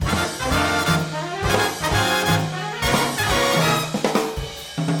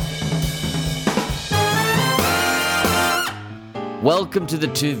Welcome to the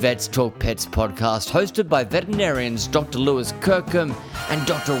Two Vets Talk Pets podcast, hosted by veterinarians Dr. Lewis Kirkham and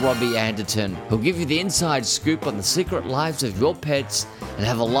Dr. Robbie Anderton, who'll give you the inside scoop on the secret lives of your pets and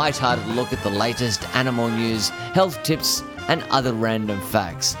have a light-hearted look at the latest animal news, health tips, and other random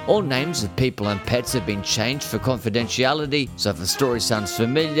facts. All names of people and pets have been changed for confidentiality, so if a story sounds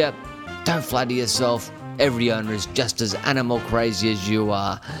familiar, don't flatter yourself. Every owner is just as animal crazy as you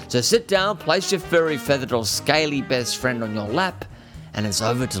are. So sit down, place your furry, feathered or scaly best friend on your lap, and it's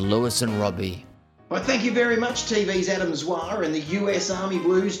over to Lewis and Robbie. Well, thank you very much, TV's Adam Zwar and the US Army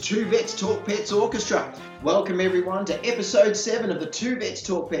Blues Two Vets Talk Pets Orchestra. Welcome everyone to episode 7 of the Two Vets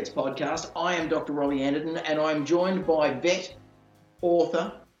Talk Pets podcast. I am Dr. Robbie Anderton and I'm joined by vet,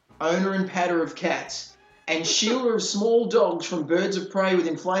 author, owner and patter of cats, and shielder of small dogs from birds of prey with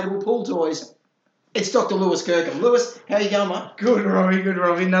inflatable pool toys. It's Dr. Lewis Kirkham. Lewis, how you going, mate? Good,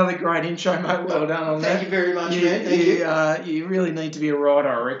 Robbie. Another great intro, mate. Well done on that. Thank you very much, man. Thank you. You really need to be a rider,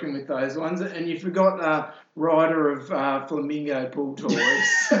 I reckon, with those ones. And you forgot rider of flamingo pool toys.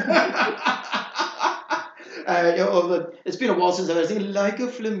 It's been a while since I was thinking, like a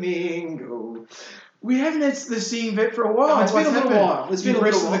flamingo. We haven't had the singing vet for a while. It's been a little while. It's been a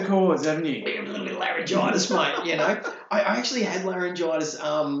little while. The chords, haven't you? A little bit of laryngitis, mate, you know. I actually had laryngitis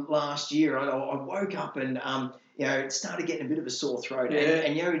last year. I woke up and, it started getting a bit of a sore throat. Yeah.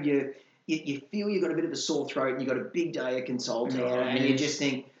 And you feel you've got a bit of a sore throat and you've got a big day of consulting and you just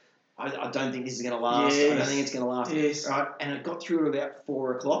think, I don't think this is going to last. Yes. I don't think it's going to last. Yes. Right? And it got through about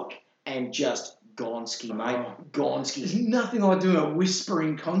 4 o'clock and just Gonski, mate. Oh. Gonski. There's nothing like doing a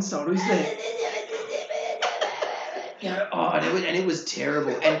whispering consult, is there? And it was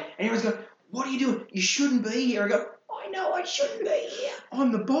terrible. And everyone's going, what are you doing? You shouldn't be here. I go, I know I shouldn't be here.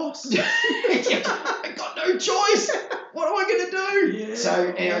 I'm the boss. I got no choice. What am I going to do? Yeah.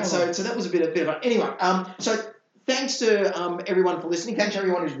 So that was a bit of a... Anyway, so thanks to everyone for listening. Thanks to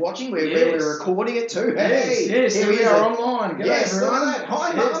everyone who's watching. We're recording it too. Hey, yes, here we are online. G'day, yes, everyone.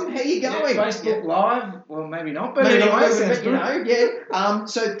 Hi, Mum. How you going? Facebook Live. Well, maybe not, but Maybe anyway, not, sounds but, good.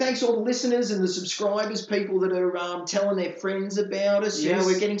 So thanks all the listeners and the subscribers, people that are telling their friends about us. Yes.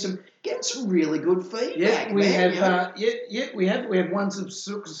 We're getting some really good feedback. Yeah, we man, have. We have one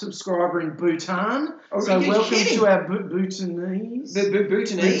subscriber in Bhutan. Oh, so you're welcome kidding. to our Bhutanese.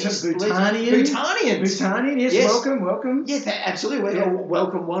 Bhutanese. Bhutanians. Bhutanian. Yes, welcome. Yeah, absolutely. Yeah.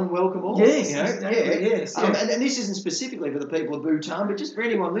 Welcome one, welcome all. Yes, exactly. yes. And this isn't specifically for the people of Bhutan, but just for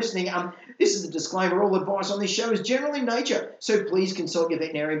anyone listening. This is a disclaimer. All advice on this show is general in nature, so please consult your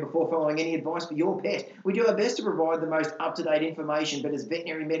veterinarian before following any advice for your pet. We do our best to provide the most up-to-date information, but as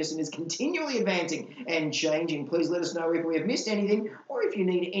veterinary medicine is continually advancing and changing, please let us know if we have missed anything or if you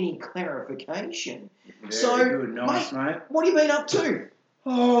need any clarification. Very good. Nice, mate. What have you been up to?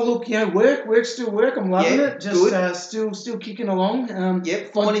 Oh, look, work, still work. I'm loving it. Just good. Still kicking along.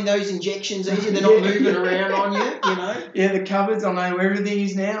 Finding those injections easy. They're not moving around on you, you know. Yeah, the cupboards, I know where everything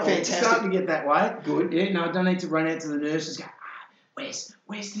is now. Fantastic. It's starting to get that way. Good. Yeah, no, I don't need to run out to the nurses and go, where's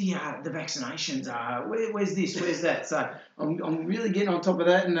the vaccinations? Where's this? Where's that? So I'm really getting on top of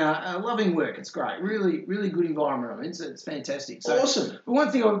that and loving work. It's great. Really, really good environment. I mean, it's fantastic. So, awesome. But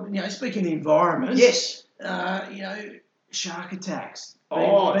one thing, speaking of the environment. Yes. Shark attacks. Been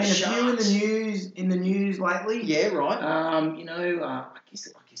a few in the news lately. Yeah, right. I guess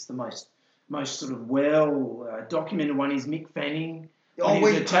the most sort of well documented one is Mick Fanning.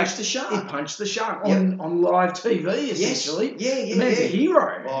 Where he punched the shark. He punched the shark on live TV, essentially. Yes. Yeah. The man's a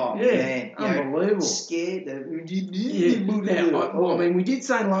hero. Oh, yeah. Man. Unbelievable. Scared. Now, we did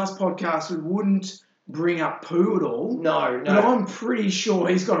say in the last podcast we wouldn't bring up poo at all. No. But I'm pretty sure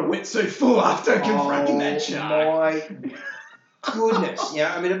he's got a wetsuit full after confronting that shark. My goodness.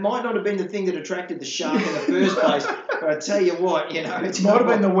 It might not have been the thing that attracted the shark in the first place, but I tell you what, it might have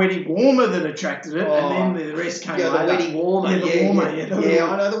been the wetty warmer that attracted it, and then the rest came later. The wetty warmer. I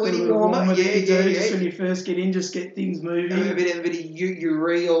know the wetty warmer. Just when you first get in, just get things moving. A bit of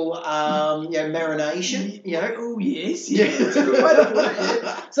ureal marination. Oh yes, that's a good way to put it.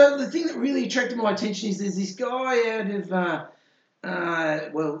 Yeah. So the thing that really attracted my attention is there's this guy out of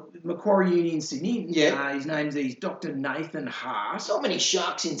Macquarie Uni in Sydney. Yeah. His name's Dr. Nathan Hart. Not many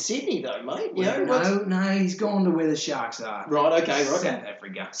sharks in Sydney though, mate. No, he's gone to where the sharks are. Right, okay, right. South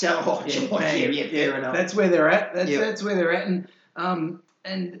Africa. Fair enough. That's where they're at. That's where they're at, and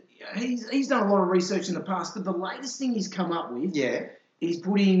he's done a lot of research in the past. But the latest thing he's come up with, is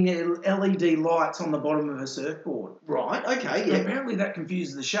putting LED lights on the bottom of a surfboard. Right. Okay. Yeah. And apparently that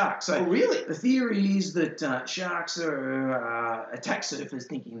confuses the sharks. So really, the theory is that sharks are attack surfers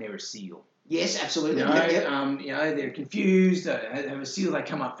thinking they're a seal. Yes, absolutely. You know, Yep. They're confused. Have a seal. They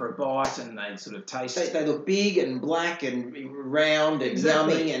come up for a bite and they sort of taste. They look big and black and round and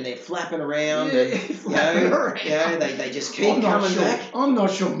yummy, and they're flapping around. Yeah, And flapping around. They just keep coming back. I'm not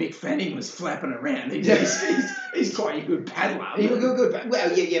sure Mick Fanning was flapping around. He's quite a good paddler. Good.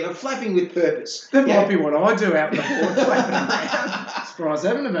 Well, yeah, but flapping with purpose. That might be what I do out on the board, flapping around. Surprised I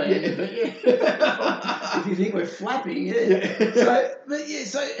haven't been. But yeah. If you think we're flapping, yeah.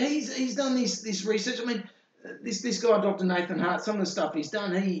 So he's done this research. I mean, this guy, Dr. Nathan Hart, some of the stuff he's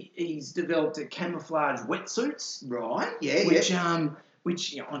done, he's developed a camouflage wetsuits. Right. Yeah. Which I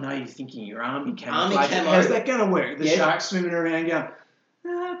know you're thinking your army Army camouflage. camo. How's that going to work? The sharks swimming around going,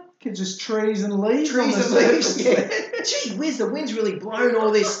 just trees and leaves. Yeah. Gee whiz, the wind's really blown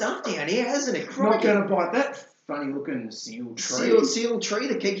all this stuff down here, hasn't it? Not going to bite that funny looking seal tree. Seal tree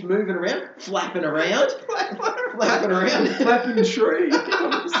that keeps moving around, flapping around. Flapping around. Flapping tree.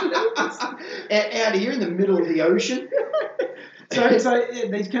 Out here in the middle of the ocean. So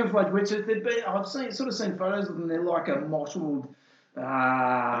these camouflage wetsuits, I've seen photos of them. They're like a mottled,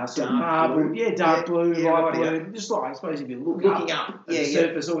 sort of marbled, dark blue, light blue. Just like, I suppose if you're looking up at the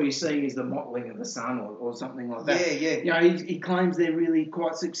surface, all you're seeing is the mottling of the sun or something like that. Yeah. He claims they're really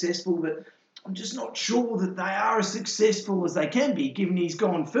quite successful, but I'm just not sure that they are as successful as they can be, given he's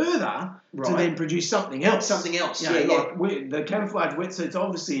gone further to then produce something else. The camouflage wetsuits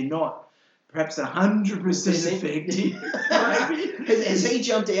obviously are not perhaps 100% effective. Has he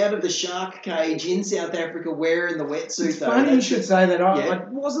jumped out of the shark cage in South Africa wearing the wetsuit? It's funny you should say that. I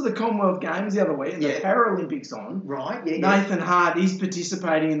was at the Commonwealth Games the other week and the Paralympics on. Right, Nathan Hart is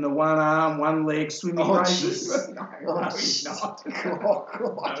participating in the one arm, one leg swimming races. No, he's not. Oh,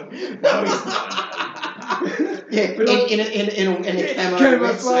 God. No, he's not. In a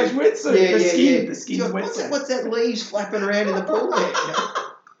camouflage wetsuit. The skin's wetsuit. What's that leaves flapping around in the pool there?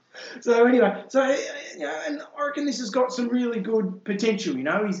 So anyway, and I reckon this has got some really good potential.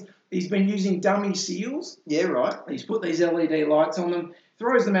 He's been using dummy seals. Yeah, right. He's put these LED lights on them,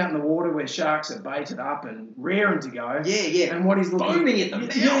 throws them out in the water where sharks are baited up and raring to go. Yeah. And what he's looking foaming at them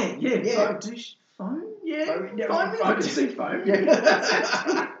now. Yeah. Foam? Yeah. Foam. I can see foam.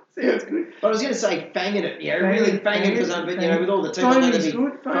 Yeah. Sounds good. I was going to say fanging it, really fanging because with all the teeth. Foaming is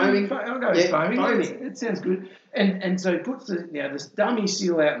good. Foaming. I'll go with foaming. It sounds good. And so he puts this dummy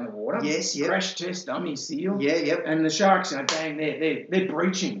seal out in the water. Yes, yep. Crash test dummy seal. Yeah, yep. And the sharks, bang, they're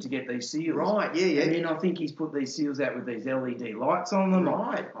breaching to get these seals. Right, yeah. And then I think he's put these seals out with these LED lights on them.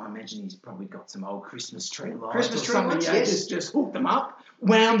 Right. I imagine he's probably got some old Christmas tree lights. Christmas tree lights, yes. Just hooked them up,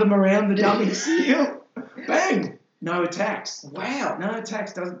 wound them around the dummy seal. Bang! No attacks. Wow. No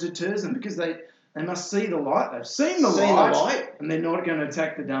attacks deters them because they must see the light. They've seen the light, and they're not going to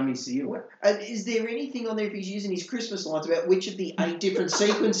attack the dummy seal. Is there anything on there if he's using his Christmas lights about which of the 8 different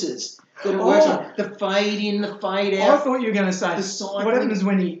sequences that it works on? The fade in, the fade out. I thought you were going to say cycling. What happens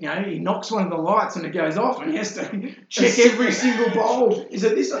when he knocks one of the lights and it goes off and he has to check every single bulb. Is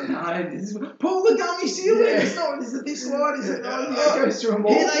it this one? No, this is pull the dummy seal in. It's not. Is it this light? Is it? No, it goes through them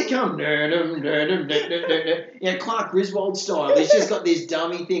all. Here they come. Clark Griswold style. He's just got this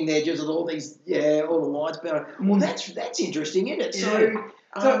dummy thing there, just with all these, all the lights burning. Well, that's interesting, isn't it?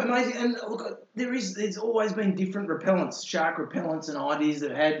 So amazing, and look, there's always been different repellents, shark repellents, and ideas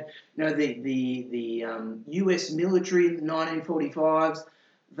that had, the U.S. military in the 1945s.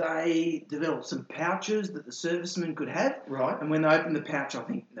 They developed some pouches that the servicemen could have. Right. And when they opened the pouch, I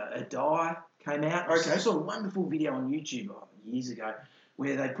think a dye came out. Okay. I saw a wonderful video on YouTube years ago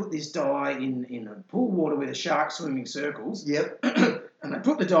where they put this dye in a pool water where the shark's swimming circles. Yep. And they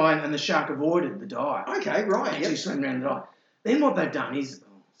put the dye in, and the shark avoided the dye. Okay, right. Actually swam around the dye. Then what they've done is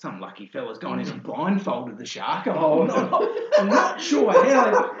some lucky fella's gone in and blindfolded the shark. I'm not sure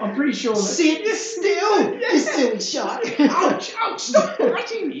how. I'm pretty sure that... Sit still, you silly shark. Ouch, stop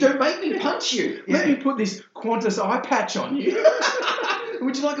biting me. Don't make me punch you. Let me put this Qantas eye patch on you.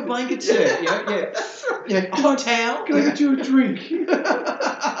 Would you like a blanket, sir? Yeah. Hot towel. Can I get you a drink?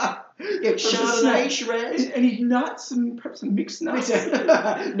 Chardonnay, Shiraz. Any nuts and perhaps some mixed nuts?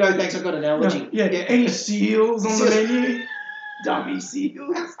 No, thanks, I've got an allergy. No, any seals on the menu? Dummy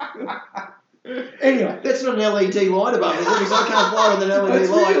seals. Anyway. That's not an LED light above me, because I can't fly with an LED light.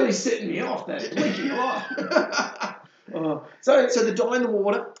 It's really setting me off, that blinking light. So the dye in the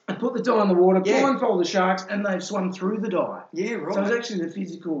water. I put the dye in the water, blindfold the sharks, and they've swum through the dye. Yeah, right. So it's actually the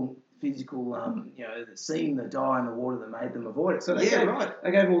physical, seeing the dye in the water that made them avoid it. So they gave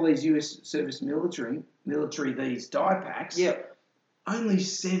all these US service military these dye packs. Yeah. Only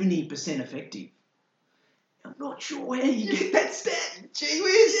 70% effective. I'm not sure where you get that stat. Gee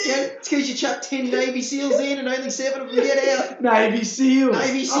whiz. Yeah, it's because you chuck 10 Navy SEALs in and only 7 of them get out. Navy SEALs.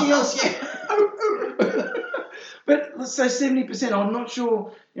 Navy SEALs, let's say 70%. I'm not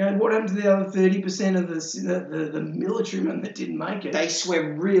sure, what happened to the other 30% of the militarymen that didn't make it. They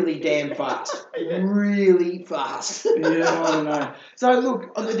swim really damn fast. Really fast. Yeah, I don't know. So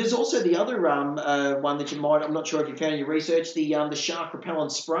look, There's also the other one that you might, I'm not sure if you found in your research, the shark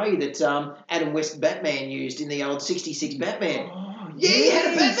repellent spray that Adam West Batman used in the old 66 Batman. oh, Yeah, he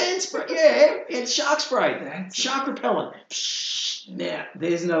had a Batman spray. Yeah, he had shark spray. That's- Shark repellent. Now,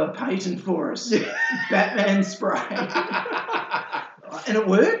 there's another patent for us. Batman spray. And it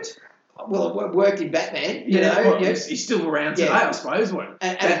worked? Well, it worked in Batman, Well, Yes. he's still around today, Yeah. I suppose. What?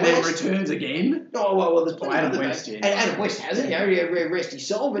 And Batman West- Returns again. Oh, well, there's plenty Adam of West, West. yeah. And Adam West has it, rest his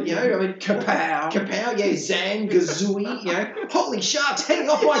soul, but, I mean... Kapow. Kapow, yeah, Zang, Gazooey, Holy sharks heading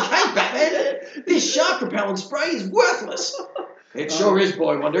off my cape, Batman. This shark repellent spray is worthless. It sure is,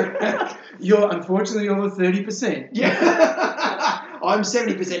 Boy Wonder. Unfortunately, you're the 30%. Yeah. I'm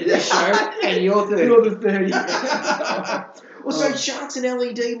 70% of this show, and you're 30. You're the 30. Well, so sharks and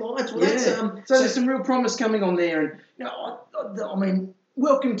LED lights. Well, that's So there's some real promise coming on there, and I mean,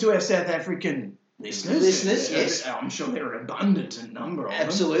 welcome to our South African listeners. Yes. I'm sure there are abundant in number of them.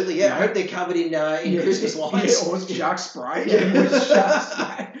 Absolutely, yeah. I hope they're covered in Christmas lights. Yeah, or shark spray. Yeah. Shark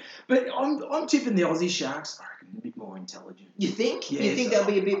spray. But I'm tipping the Aussie Sharks are a bit more intelligent. You think? Yes. You think they'll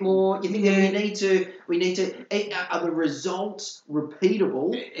be a bit more? You think that we need to? Are the results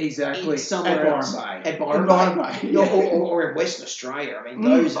repeatable? Exactly. Somewhere at else. Byron Bay. At Byron Bay. Yeah. Or in Western Australia. I mean,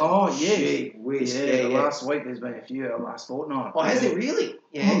 those. Oh yeah. Gee whiz. Yeah. Last week there's been a few. Last fortnight. Oh, has it really?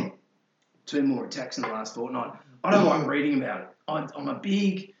 Yeah. 2 more attacks in the last fortnight. I don't like reading about it. I'm a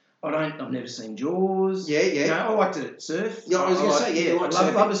big. I've never seen Jaws. Yeah. I like to surf. Yeah, I was going to say, you like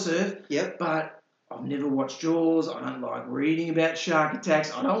surfing. love to surf. Yep. But I've never watched Jaws. I don't like reading about shark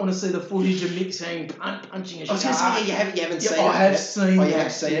attacks. I don't want to see the footage of Mick saying punching a I shark. was going to say, you haven't seen it. I have seen Oh, it. you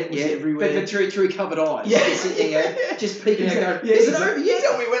have seen it, was yeah. everywhere. But through covered eyes. Yeah. Just peeking out going, Yeah, is it exactly. over yet?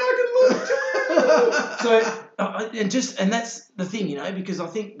 Tell me when I can look. So, and that's the thing, because I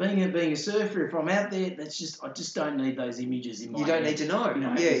think being a surfer, if I'm out there, I just don't need those images in my You don't head. need to know.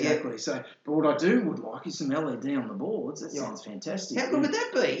 Yeah, exactly. So, but what I would like is some LED on the boards. That sounds fantastic. How good would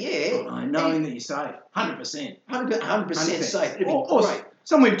that be? Yeah. I know, knowing that you're safe, 100%. 100% safe. It'd be Or great.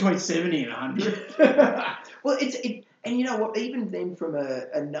 somewhere between 70 and 100. Well, and you know what? Even then, from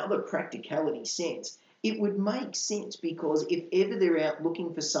another practicality sense, it would make sense because if ever they're out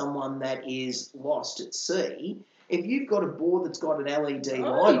looking for someone that is lost at sea, if you've got a board that's got an LED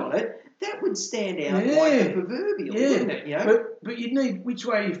light on it, that would stand out like the proverbial, wouldn't it? But you'd need which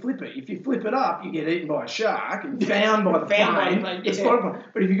way you flip it. If you flip it up, you get eaten by a shark and found by the plane. Yeah. Spotted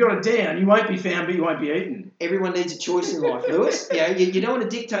but if you got it down, you won't be found, but you won't be eaten. Everyone needs a choice in life, Lewis. You don't want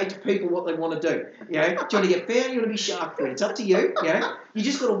to dictate to people what they want to do. Do you want to get found? You want to be shark free? It's up to you. You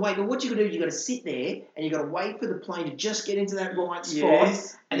just got to wait. But what you got to do is you got to sit there and you got to wait for the plane to just get into that right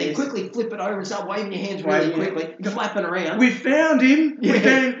spot, and then quickly flip it over and start waving your hands really quickly, flapping around. We found him. We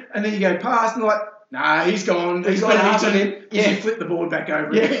found him, and then you go past and like, nah, he's gone. He's gone after him. Yeah, you flip the board back over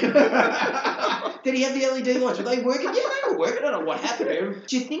again. Did he have the LED lights? Were they working? Yeah, they were working. I don't know what happened to him.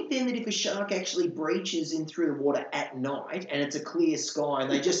 Do you think then that if a shark actually breaches in through the water at night and it's a clear sky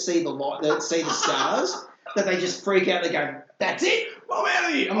and they just see the light, they see the stars, that they just freak out? They go, "That's it. I'm out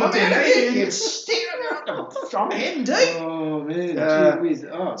of here. I'm out of here." You're steering around. I'm heading deep. Oh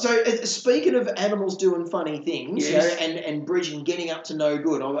man. So speaking of animals doing funny things, and bridging, getting up to no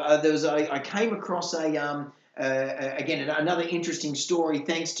good, I came across again another interesting story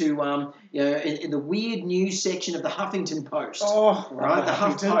thanks to in the weird news section of the Huffington Post. Oh, right, the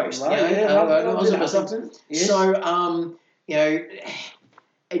Huff Post. Huffington. Yes. So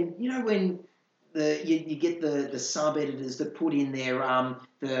and when you get the sub editors that put in their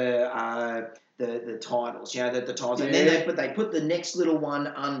the titles, the titles, and then they put the next little one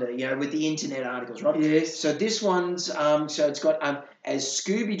under, with the internet articles, right? Yes. So this one's so it's got as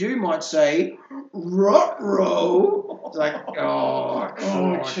Scooby Doo might say, ruh-roh. It's like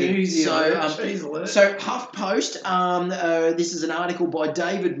cheesy. So HuffPost. This is an article by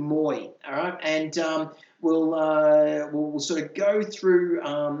David Moy. All right, and we'll sort of go through.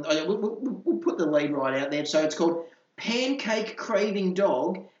 We'll put the lead right out there. So it's called "Pancake Craving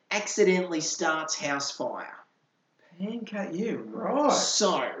Dog Accidentally Starts House Fire." Pancake, right.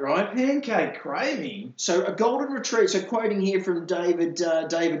 So, right. Pancake craving. So a golden retriever, so quoting here from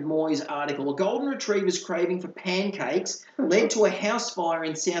David Moy's article, a golden retriever's craving for pancakes led to a house fire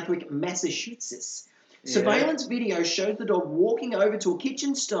in Southwick, Massachusetts. Yeah. Surveillance video shows the dog walking over to a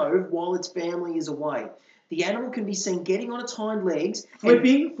kitchen stove while its family is away. The animal can be seen getting on its hind legs.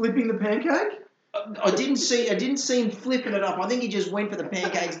 Flipping the pancake? I didn't see him flipping it up. I think he just went for the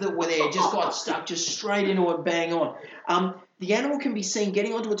pancakes that were there. Just got stuck just straight into it, bang on. The animal can be seen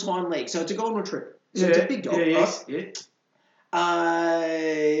getting onto its hind leg. So it's a golden retriever. So it's a big dog, right?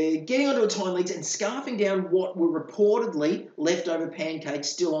 Getting onto its hind legs and scarfing down what were reportedly leftover pancakes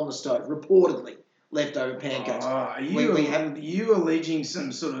still on the stove. Reportedly leftover pancakes. Are you alleging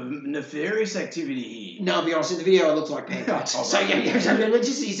some sort of nefarious activity here? No, I'll be honest, in the video it looks like pancakes. So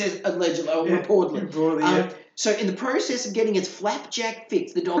he says allegedly or reportedly. So in the process of getting its flapjack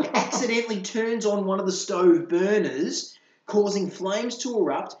fixed, the dog accidentally turns on one of the stove burners, causing flames to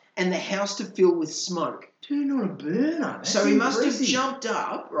erupt and the house to fill with smoke. Turn on a burner. That's so he must have impressive. jumped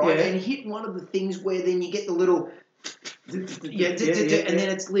up, right, and hit one of the things where then you get the little and then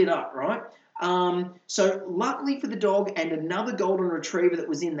it's lit up, right? So luckily for the dog and another golden retriever that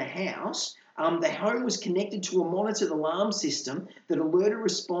was in the house, the home was connected to a monitored alarm system that alerted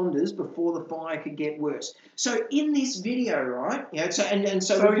responders before the fire could get worse. So in this video, right? So he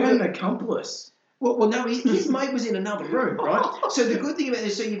had an accomplice. Well, no, his mate was in another room, right? So the good thing about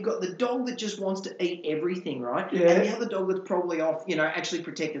this, so you've got the dog that just wants to eat everything, right? Yeah. And the other dog that's probably off, actually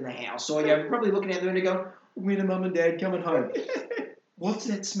protecting the house. Or probably looking out the window going, when are mum and dad coming home? What's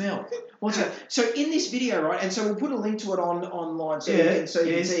that smell? What's that? So in this video, right, and so we'll put a link to it online so you can see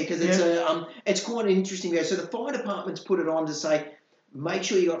it, because it's quite an interesting video. So the fire department's put it on to say, make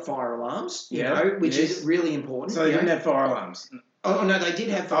sure you got fire alarms, which is really important. So they didn't have fire alarms. Oh, no, they did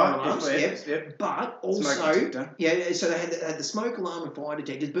have fire alarms, but also, so they had the smoke alarm and fire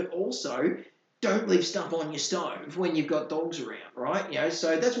detectors, but also don't leave stuff on your stove when you've got dogs around, right?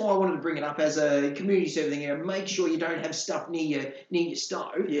 So that's why I wanted to bring it up as a community service thing. Make sure you don't have stuff near your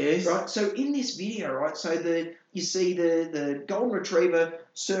stove. Yes. Right. So in this video, right, so you see the golden retriever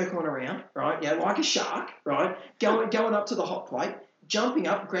circling around, right? Like a shark, right? Going up to the hot plate, jumping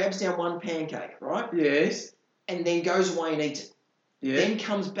up, grabs down one pancake, right? Yes. And then goes away and eats it. Yeah. Then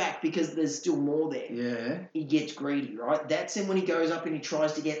comes back because there's still more there. Yeah. He gets greedy, right? That's then when he goes up and he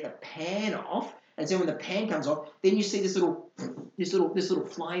tries to get the pan off. And so when the pan comes off, then you see this little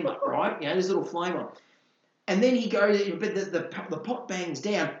flame up, right? This little flame up. And then he goes, but the pot bangs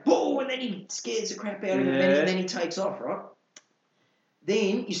down, boom, and then he scares the crap out of him, and then he takes off, right?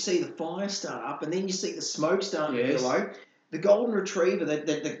 Then you see the fire start up, and then you see the smoke starting to billow. The golden retriever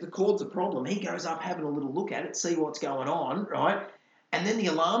that caused the problem, he goes up having a little look at it, see what's going on, right? And then the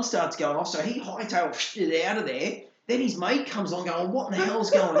alarm starts going off, so he hightails it out of there. Then his mate comes on going, what in the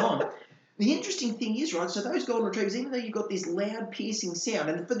hell's going on? The interesting thing is, right, so those golden retrievers, even though you've got this loud, piercing sound,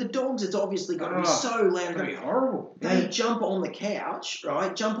 and for the dogs it's obviously got to be so loud. It's going to be horrible. They jump on the couch,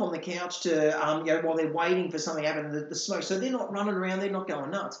 right, to, while they're waiting for something to happen, the smoke. So they're not running around, they're not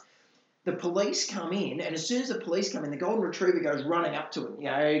going nuts. The police come in, and as soon as the police come in, the golden retriever goes running up to him.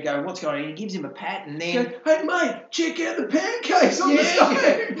 Go, what's going on? He gives him a pat, and then... Hey, mate, check out the pancakes on the stove.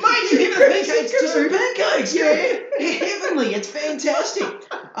 Mate, you give the pancakes too. Some pancakes. Heavenly. It's fantastic.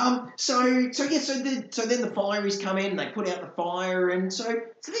 So then the fireys come in, and they put out the fire, and so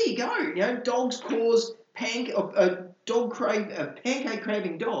there you go. Dogs cause a pancake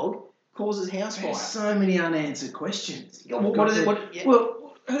craving dog causes house fire. There's so many unanswered questions.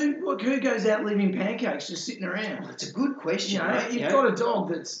 Who goes out leaving pancakes just sitting around? Well, it's a good question, right? You've got a dog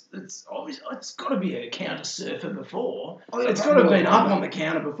that's obvious. It's got to be a counter surfer before. Oh, it's got to have been up on the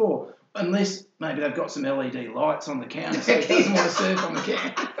counter before, unless maybe they've got some LED lights on the counter, so it doesn't want to surf on the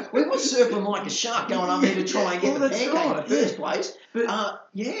counter. We were circling like a shark going up there to try and get the pancake in the first place. But I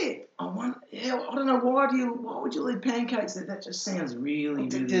don't know why would you leave pancakes there? That just sounds really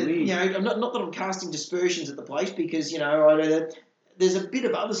weird. Not that I'm casting dispersions at the place because there's a bit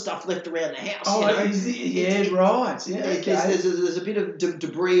of other stuff left around the house. Right. Because there's a bit of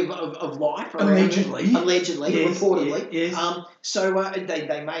debris of life around. Allegedly, reportedly. Yes. So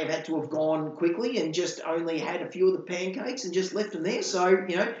they may have had to have gone quickly and just only had a few of the pancakes and just left them there. So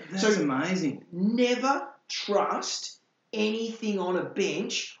that's amazing. Never trust anything on a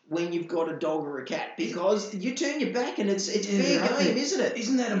bench when you've got a dog or a cat because you turn your back and it's fair game, isn't it?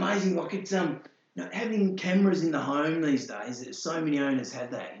 Isn't that amazing? Like it's having cameras in the home these days, so many owners have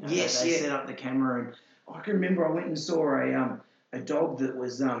that. They set up the camera, and I can remember I went and saw a dog that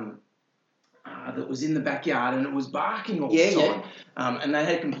was in the backyard and it was barking all the time. And they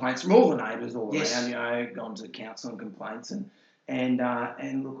had complaints from all the neighbours all around. Gone to council and complaints and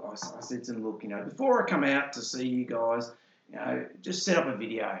look, I said to them, look, before I come out to see you guys, just set up a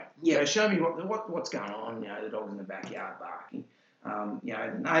video. Yeah, show me what's going on. The dog's in the backyard barking.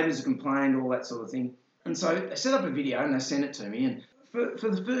 The neighbours have complained, all that sort of thing. And so they set up a video and they sent it to me. And for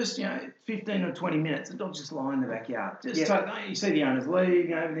the first 15 or 20 minutes, the dog's just lying in the backyard. You see the owners leave,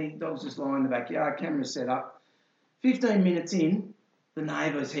 everything. Dog's just lying in the backyard. Camera's set up. 15 minutes in, the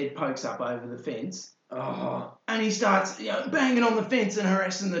neighbour's head pokes up over the fence. Oh. And he starts, banging on the fence and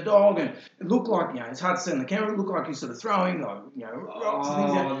harassing the dog, and it looked like, it's hard to see on the camera. It looked like he's sort of throwing, rocks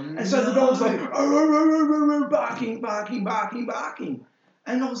and things. And so the dog's like, barking,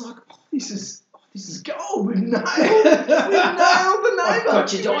 and I was like, this is gold. We've nailed the neighbour.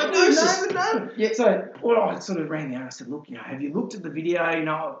 Got your diagnosis. Yeah. So, I sort of rang out. I said, look, have you looked at the video?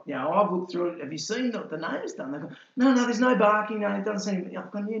 I've looked through it. Have you seen what the neighbour's done? They go, no, there's no barking. No, it doesn't seem.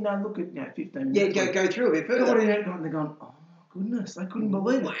 I've gone, look at 15 minutes. Yeah, go through a bit further. And they're going, oh my goodness, they couldn't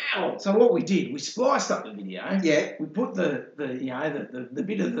believe it. Wow. So what we did, we spliced up the video. Yeah. We put the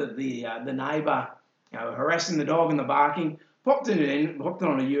bit of the neighbour, harassing the dog and the barking. Popped it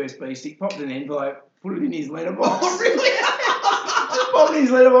on a USB stick, popped it in an envelope, put it in his letterbox. Oh, really? Popped it in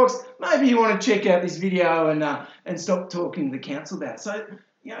his letterbox. Maybe you want to check out this video and stop talking to the council about it. So,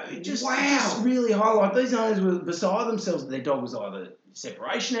 it just really highlight these owners were beside themselves. Their dog was either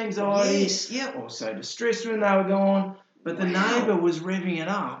separation anxiety or so distressed when they were gone. But the neighbour was revving it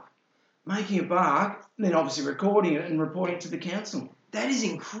up, making it bark, and then obviously recording it and reporting it to the council. That is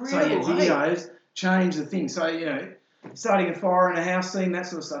incredible. So, videos change the thing. So, starting a fire in a house, seeing that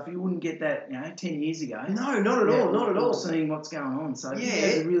sort of stuff, you wouldn't get that, 10 years ago. No, not at all. Seeing what's going on. So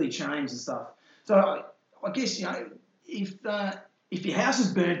videos have really changed the stuff. So I guess, if your house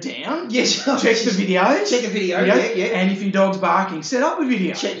is burnt down, check the video. Check the video, yeah. And if your dog's barking, set up a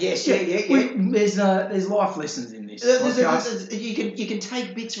video. Yeah. There's life lessons in this. You can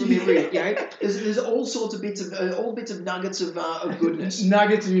take bits from every. There's all sorts of bits of nuggets of goodness.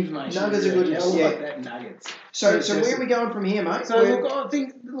 Nuggets of information. Nuggets of goodness. I like that, nuggets. So where are we going from here, mate? So I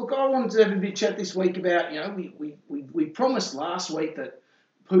wanted to have a bit chat this week about we promised last week that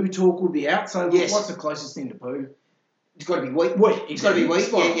poo talk would be out. So what's the closest thing to poo? It's got to be wheat. It's got to be wheat.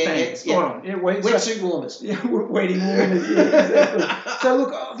 Spot on. Yeah, wetsuit warmers. Yeah, wedding warmers. Yeah, exactly. So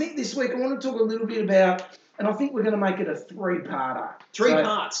look, I think this week I want to talk a little bit about, and I think we're going to make it a three-parter. Three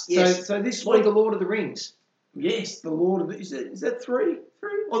parts. Yes. So this like week, the Lord of the Rings. Yes, the Lord of the. Is that three?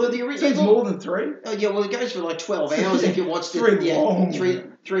 Although the original. It's more than three. Oh yeah, well it goes for like 12 hours if you watch three long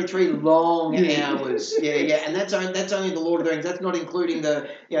hours. Yeah, and that's only the Lord of the Rings. That's not including the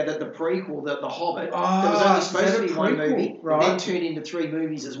prequel, the Hobbit. There was only supposed to be one movie, right? And then turned into 3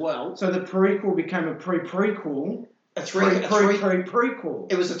 movies as well. So the prequel became a pre-prequel. A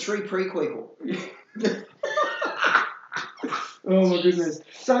pre-prequel. It was a 3 prequel. Oh my goodness.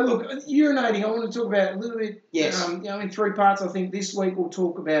 So look, urinating, I want to talk about a little bit. Yes. In 3 parts. I think this week we'll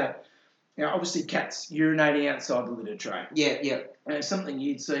talk about, obviously cats urinating outside the litter tray. Yeah. And it's something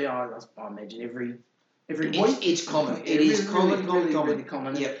you'd see, I imagine, every week. It's common. It is really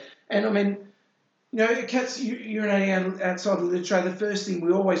common. Yeah. And I mean, cats urinating outside the litter tray. The first thing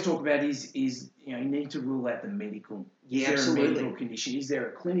we always talk about is you need to rule out the medical. Yeah, is there absolutely. a medical condition? Is there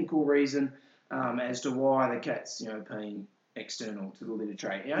a clinical reason as to why the cat's peeing external to the litter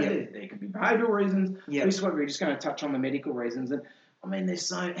tray? There could be behavioural reasons. Yeah. This week we're just going to touch on the medical reasons. And I mean,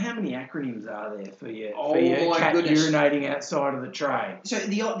 how many acronyms are there for your cat urinating outside of the tray? So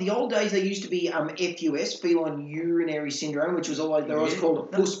the old days there used to be FUS, feline urinary syndrome, which was always called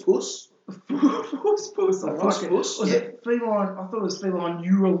a fuss-puss. Fuss-puss. Was it feline? I thought it was feline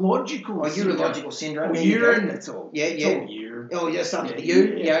urological. Urological syndrome. Or urine. That's all. Yeah. It's all urine. Oh yeah, something.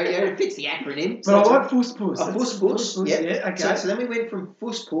 It fits the acronym. But I like fuss-puss. A fuss-puss. Yeah. Okay. So then we went from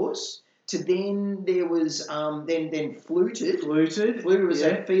fuss-puss to then there was then fluted. Fluted was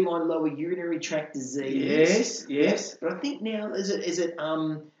a feline lower urinary tract disease. Yes. But I think now is it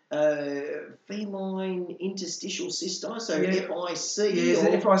feline interstitial cystitis? So FIC. Yeah, is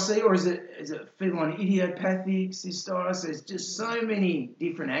it FIC or is it feline idiopathic cystitis? There's just so many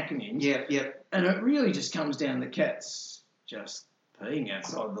different acronyms. Yeah. And it really just comes down to cats just peeing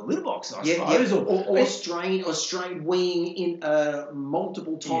outside the litter box, I suppose. Or strained weeing in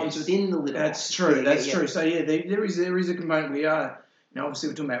multiple times within the litter box. That's true. That's true. So there is a component. We are obviously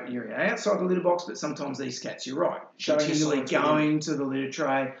we're talking about urine outside the litter box, but sometimes these cats, you're right, continually going to the litter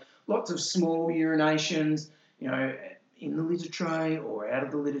tray. Lots of small urinations, in the litter tray or out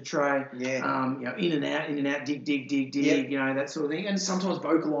of the litter tray. Yeah. In and out, dig, that sort of thing, and sometimes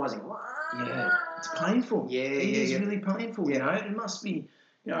vocalising. Yeah, it's painful. Yeah, it is really painful. Yeah. It must be,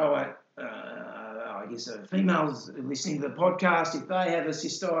 I guess females listening to the podcast, if they have a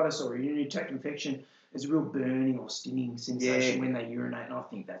cystitis or a urinary tract infection, there's a real burning or stinging sensation when they urinate, and I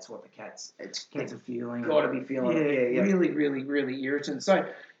think that's what the cats are feeling. Got to be feeling. Really, really, really irritant. So,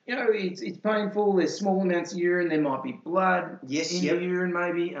 it's painful. There's small amounts of urine. There might be blood Yes, in the urine,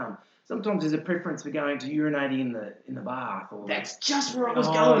 maybe. Sometimes there's a preference for going to urinating in the bath. Or That's just where I was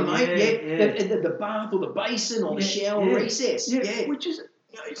going, mate. Yeah. The bath or the basin or the shower recess. Yeah, which is,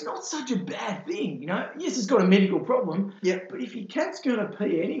 it's not such a bad thing, Yes, it's got a medical problem. Yeah. But if your cat's going to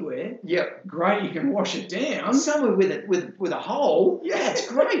pee anywhere, Yep. great, you can wash it down. Somewhere with a hole, that's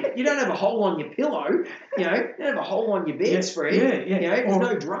great. You don't have a hole on your pillow, you don't have a hole on your bedspread. There's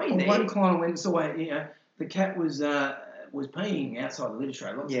no drain there. One client went and saw, the cat was peeing outside the litter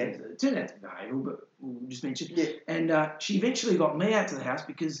tray. Lots of things. It turned out to be behavioural, but we'll just mention. Yeah. And she eventually got me out to the house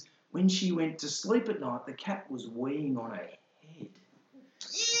because when she went to sleep at night, the cat was weeing on her head.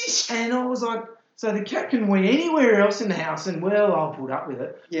 Yes. And I was like, so the cat can wee anywhere else in the house, and well, I'll put up with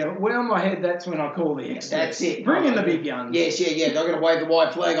it. Yeah. But wee on my head, that's when I call the experts. That's it. Bring in the big guns. Yes, They're going to wave the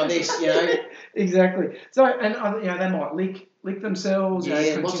white flag on this, Exactly. So, and they might lick themselves.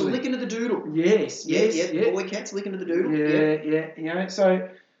 Lots of licking of the doodle. Yes. Boy cats licking of the doodle. Yeah. So,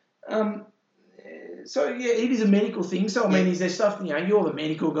 it is a medical thing. So, I mean, is there stuff, you're the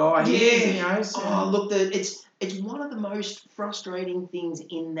medical guy here. Yeah. So. Look, it's one of the most frustrating things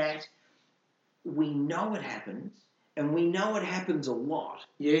in that we know it happens, and we know it happens a lot.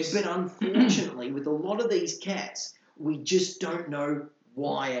 Yes. But unfortunately, with a lot of these cats, we just don't know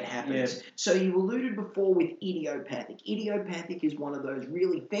why it happens. Yeah. So you alluded before with idiopathic. Idiopathic is one of those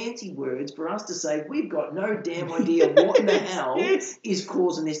really fancy words for us to say we've got no damn idea what in the hell is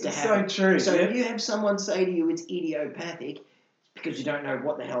causing this to happen. So true. So if you have someone say to you it's idiopathic, because you don't know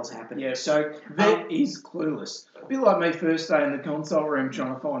what the hell's happening. Yeah. So vet is clueless. A bit like me first day in the consult room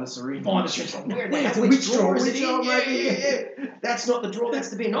trying to find a syringe. Which drawer is it in? Yeah. That's not the drawer. That's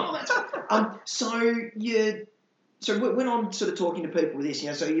the bin. Oh, that's So when I'm sort of talking to people with this,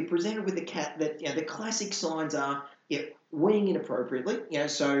 so you're presented with a cat that, the classic signs are, weeing inappropriately,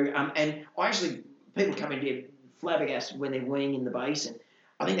 and people come in here flabbergasted when they're weeing in the basin.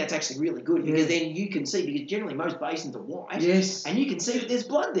 I think that's actually really good because then you can see, because generally most basins are white. Yes. And you can see that there's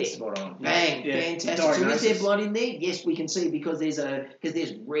blood there. Spot on. Bang, fantastic. Diagnosis. So is there blood in there? Yes, we can see because there's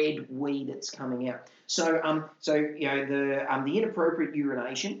red wee that's coming out. So the inappropriate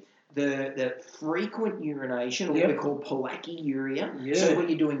urination, the frequent urination, or what we call pollakiuria. Yeah. So when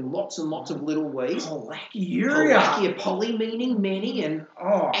you're doing lots and lots of little wees. Pollakiuria. Pollakia, poly meaning many, and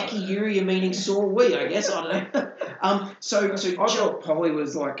akiuria meaning sore wee, I guess. I don't know. I thought poly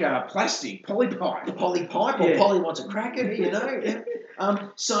was like plastic, polypipe. The polypipe, or Polly wants a cracker,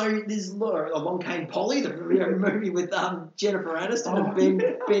 So there's Along Came Polly, the movie with Jennifer Aniston and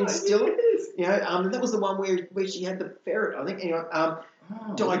Ben Stiller. That was the one where she had the ferret, I think. Anyway,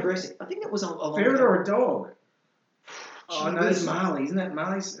 digressing. I think that was a ferret or a dog. No, that's Marley. Isn't that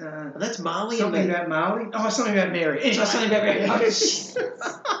Marley's? That's Marley. Something about Marley. Something about Mary. Anyway. Something about Mary.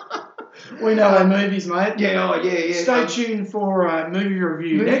 We know our movies, mate. Yeah. Stay tuned for movie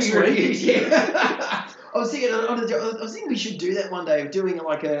review next week. Yeah. I was thinking we should do that one day, of doing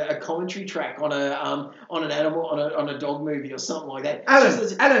like a commentary track on an animal, on a dog movie or something like that. Alan.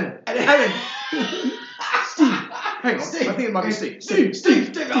 Steve. Hang on. Steve. I think it might be Steve.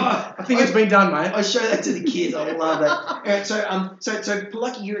 Steve. I think it's been done, mate. I show that to the kids. I love that. All right, so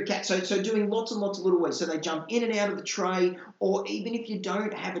pollakiuria cat. So doing lots and lots of little wees. So they jump in and out of the tray, or even if you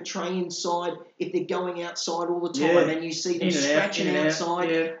don't have a tray inside, if they're going outside all the time and you see them scratching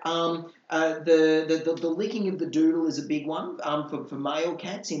outside. The licking of the doodle is a big one for male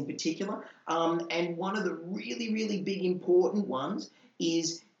cats in particular. And one of the really, really big important ones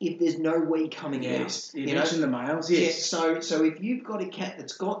is if there's no wee coming out. You mentioned the males, yes. Yeah, so if you've got a cat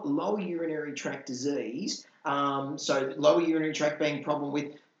that's got lower urinary tract disease, so lower urinary tract being a problem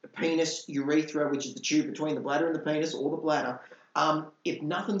with the penis, urethra, which is the tube between the bladder and the penis, or the bladder, if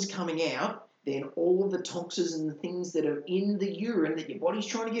nothing's coming out, then all of the toxins and the things that are in the urine that your body's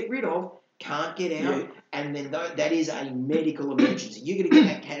trying to get rid of can't get out, and then that is a medical emergency. You're going to get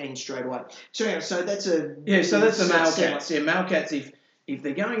that cat in straight away. So that's the male cats. Yeah, male cats, if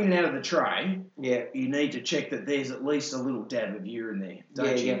they're going in and out of the tray, you need to check that there's at least a little dab of urine there,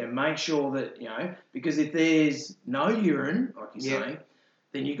 don't you? And make sure that, because if there's no urine, like you're saying,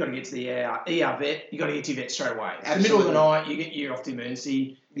 then you've got to get to the ER vet. You've got to get to your vet straight away. It's the middle of the night, you're off to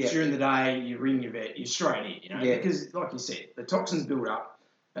emergency. During the day, you ring your vet, you're straight in, because, like you said, the toxins build up,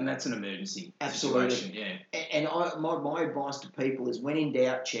 and that's an emergency situation. Yeah. And my advice to people is, when in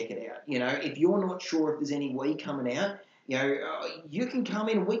doubt, check it out. If you're not sure if there's any wee coming out, you can come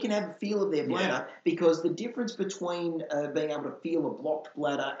in and we can have a feel of their bladder, because the difference between being able to feel a blocked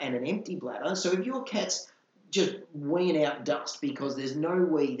bladder and an empty bladder, so if your cat's just weeing out dust because there's no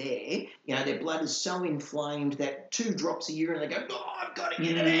wee there. You know, their bladder's so inflamed that 2 drops of urine, they go, oh, I've got to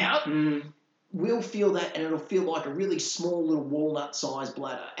get it out. We'll feel that, and it'll feel like a really small little walnut-sized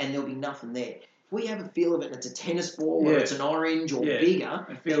bladder, and there'll be nothing there. If we have a feel of it and it's a tennis ball or it's an orange or bigger,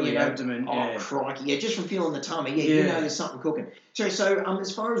 I feel the abdomen. Oh, crikey. Yeah, just from feeling the tummy, you know there's something cooking. So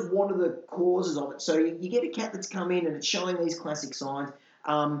as far as what are the causes of it, so you get a cat that's come in and it's showing these classic signs.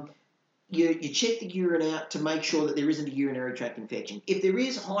 You check the urine out to make sure that there isn't a urinary tract infection. If there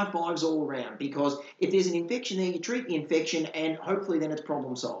is, high fives all around, because if there's an infection there, you treat the infection and hopefully then it's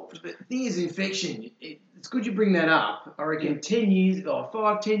problem solved. But the thing is, infection, it's good you bring that up. I reckon 10 years ago.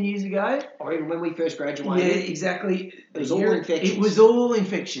 Or even when we first graduated. Yeah, exactly. It was all infection. It was all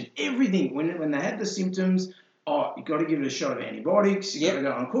infection. Everything. When they had the symptoms, you've got to give it a shot of antibiotics. You've got to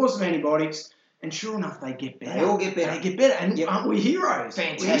go on a course of antibiotics. And sure enough, they get better. They all get better. They get better. And aren't we heroes?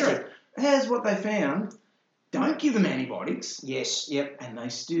 Fantastic. Here's what they found. Don't give them antibiotics. Yes, yep. And they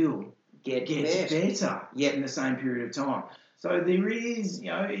still get better in the same period of time. So there is,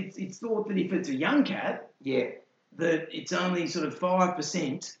 it's thought that if it's a young cat, that it's only sort of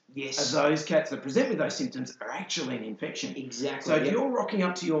 5% of those cats that present with those symptoms are actually an infection. Exactly. So if you're rocking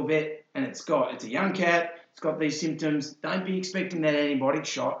up to your vet and it's a young cat, it's got these symptoms, don't be expecting that antibiotic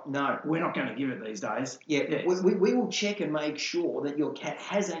shot. No. We're not going to give it these days. Yeah. We will check and make sure that your cat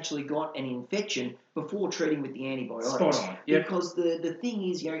has actually got an infection before treating with the antibiotics. Spot on. Yep. Because the thing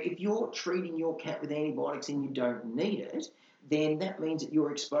is, if you're treating your cat with antibiotics and you don't need it, then that means that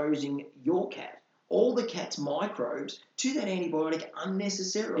you're exposing your cat, all the cat's microbes, to that antibiotic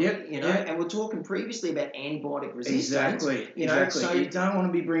unnecessarily. And we're talking previously about antibiotic resistance. Exactly. So you don't want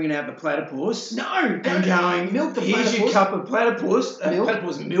to be bringing out the platypus. No, and going, milk the here's platypus. your cup of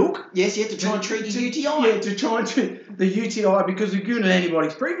platypus milk. Yes, you have to try and treat the UTI. Yeah, to try and treat the UTI because we've given it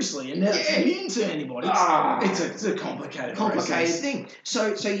antibiotics previously, and now it's immune to antibiotics. It's a complicated thing.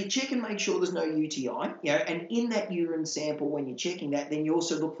 So you check and make sure there's no UTI. And in that urine sample, when you're checking that, then you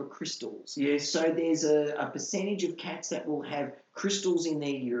also look for crystals. Yes. So there's a percentage of cats that will have crystals in their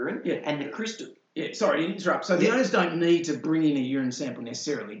urine, and the crystal. Yeah, sorry to interrupt. So the owners don't need to bring in a urine sample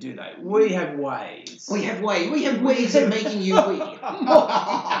necessarily, do they? We have ways. We have ways of making you wee.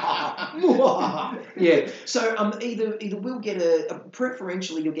 Yeah. So either we'll get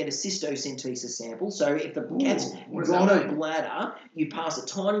preferentially you'll get a cystocentesis sample. So if the cat's got a bladder, you pass a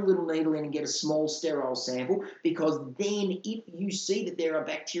tiny little needle in and get a small sterile sample, because then if you see that there are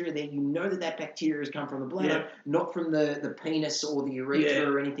bacteria there, you know that bacteria has come from the bladder, not from the penis or the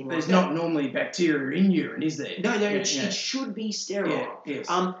urethra or anything like that. There's not normally bacteria in urine, is there? No, it should be sterile. Yes.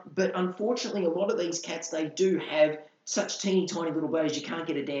 But unfortunately, a lot of these cats, they do have such teeny tiny little bladders, you can't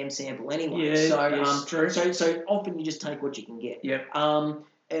get a damn sample anyway. True. So often you just take what you can get. Yep.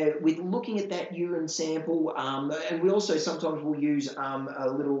 With looking at that urine sample, and we also sometimes will use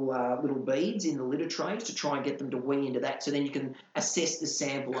little beads in the litter trays to try and get them to wee into that, so then you can assess the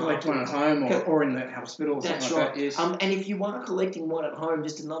sample. Collect one at home or in the hospital or something like that. Yes. And if you are collecting one at home,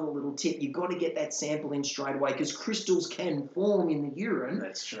 just another little tip, you've got to get that sample in straight away, because crystals can form in the urine.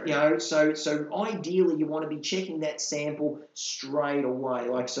 That's true. So ideally you want to be checking that sample straight away.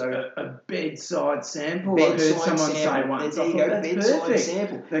 A bedside sample. I heard someone say once. There you go, bedside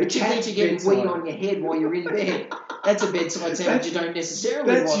sample. But you need to get weed on your head while you're in bed. That's a bedside sample you don't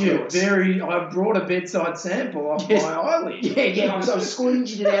necessarily want. I brought a bedside sample off my eyelid. Yeah. I was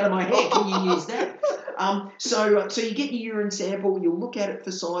squeezing it out of my head. Can you use that? So you get your urine sample. You'll look at it for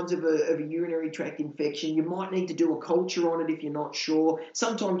signs of a urinary tract infection. You might need to do a culture on it if you're not sure.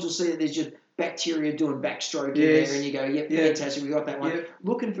 Sometimes you'll see that there's just bacteria doing backstroke in there, and you go, fantastic, we got that one.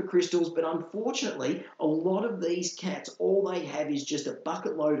 Looking for crystals, but unfortunately, a lot of these cats, all they have is just a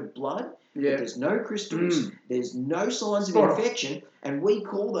bucket load of blood. But there's no crystals, there's no signs of infection, and we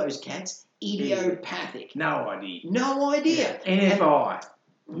call those cats idiopathic. No idea. NFI.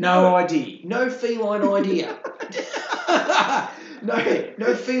 No idea. No feline idea.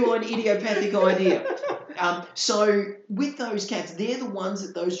 No feline idiopathic idea. So with those cats, they're the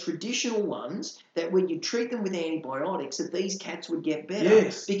ones those traditional ones that when you treat them with antibiotics, that these cats would get better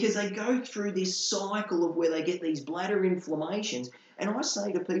because they go through this cycle of where they get these bladder inflammations. And I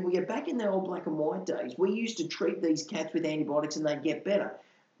say to people, back in the old black and white days, we used to treat these cats with antibiotics and they'd get better.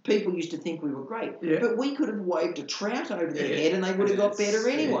 People used to think we were great, but we could have waved a trout over their head and they would have got better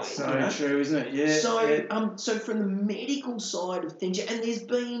anyway. It's so true, isn't it? Yeah. So from the medical side of things, and there's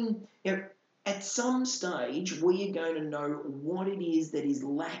been, at some stage, we are going to know what it is that is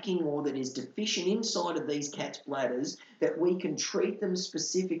lacking or that is deficient inside of these cats' bladders, that we can treat them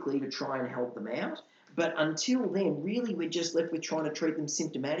specifically to try and help them out. But until then, really, we're just left with trying to treat them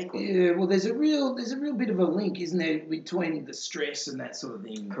symptomatically. Yeah, well, there's a real bit of a link, isn't there, between the stress and that sort of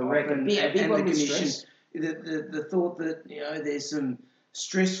thing. Correct. Often, A big and one the with condition. stress. The thought that there's some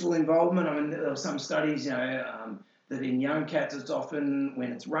stressful involvement. I mean, there are some studies that in young cats it's often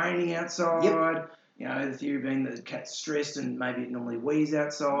when it's raining outside. The theory being that the cat's stressed and maybe it normally wheezes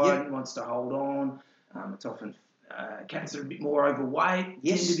outside, wants to hold on. It's often cats that are a bit more overweight,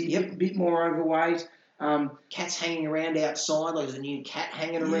 tend to be a bit more overweight. Cats hanging around outside, like there's a new cat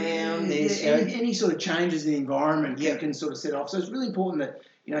hanging around. There's any sort of changes in the environment can sort of set off. So it's really important that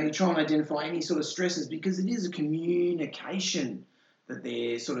you try and identify any sort of stresses because it is a communication that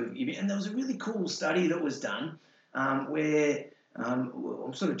they're sort of giving. And there was a really cool study that was done where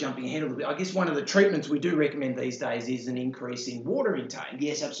I'm sort of jumping ahead a little bit. I guess one of the treatments we do recommend these days is an increase in water intake.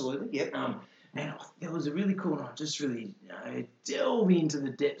 Yes, absolutely. Yep. And there was a really cool one. I just really delve into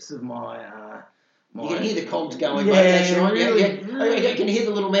the depths of my. You can hear the cogs going. Yeah, that's right. really, really. You can hear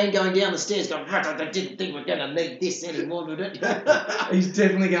the little man going down the stairs going, I didn't think we're going to need this anymore, did it? He's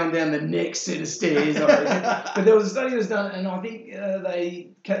definitely going down the next set of stairs. But there was a study that was done, and I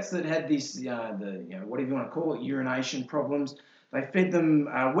think cats that had this, whatever you want to call it, urination problems, they fed them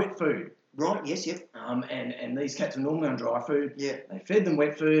wet food. Right, yes, yep. And these cats were normally on dry food. Yeah. They fed them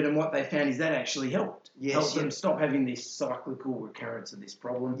wet food, and what they found is that actually helped. Yes, helped them stop having this cyclical recurrence of this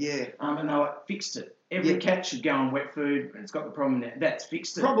problem. Yeah. And they fixed it. Every cat should go on wet food, and it's got the problem now. That's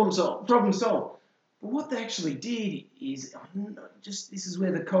fixed it. Problem solved. Problem solved. But what they actually did is, this is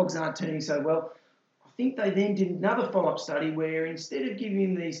where the cogs aren't turning so well. I think they then did another follow-up study where instead of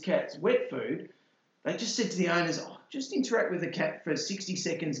giving these cats wet food, they just said to the owners, just interact with the cat for 60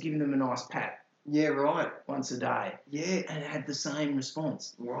 seconds, giving them a nice pat. Yeah, right. Once a day. Yeah. And it had the same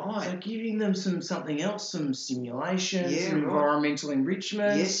response. Right. So giving them something else, some stimulation, some environmental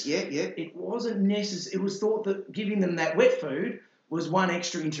enrichment. Yes, yeah. It wasn't necessary. It was thought that giving them that wet food was one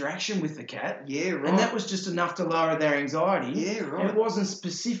extra interaction with the cat. Yeah, right. And that was just enough to lower their anxiety. Yeah, right. And it wasn't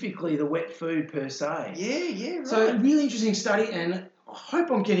specifically the wet food per se. Yeah, right. So a really interesting study, and I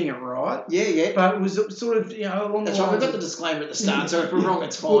hope I'm getting it right. Yeah. But it was sort of, along the lines. That's right. We've got the disclaimer at the start, so if we're wrong,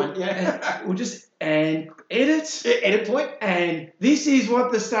 it's fine. We'll just edit. Edit point. And this is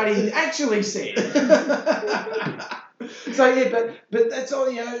what the study actually said. So but that's all.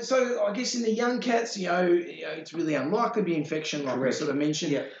 So I guess in the young cats, it's really unlikely to be infection, like we sort of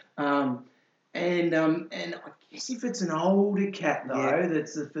mentioned. Yeah. And I guess if it's an older cat though,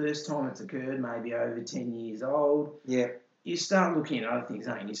 that's the first time it's occurred, maybe over 10 years old. Yeah. You start looking at other things,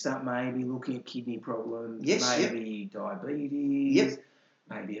 don't you? You start maybe looking at kidney problems, maybe diabetes,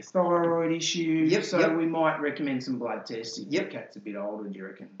 maybe a thyroid issue. We might recommend some blood tests if the cat's a bit older, do you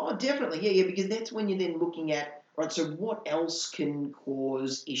reckon? Oh, definitely, yeah, because that's when you're then looking at, right, so what else can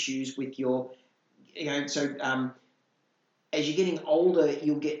cause issues with your, as you're getting older,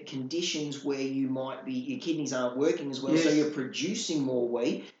 you'll get conditions where your kidneys aren't working as well, so you're producing more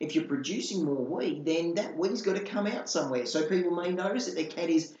wee. If you're producing more wee, then that wee's got to come out somewhere. So people may notice that their cat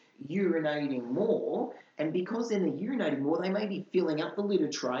is urinating more, and because then they're urinating more, they may be filling up the litter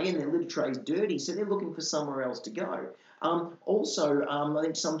tray, and their litter tray is dirty, so they're looking for somewhere else to go. Also, I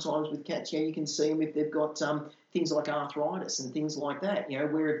think sometimes with cats, you can see them if they've got things like arthritis and things like that.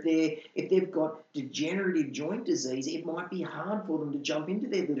 Where if they've got degenerative joint disease, it might be hard for them to jump into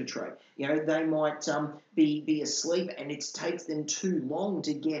their litter tray. They might be asleep, and it takes them too long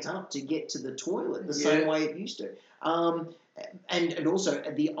to get up to get to the toilet the same way it used to. And also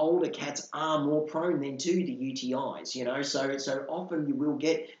the older cats are more prone then to the UTIs, so often you will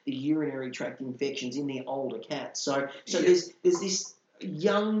get the urinary tract infections in the older cats. So there's this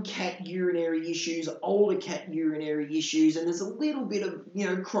young cat urinary issues, older cat urinary issues, and there's a little bit of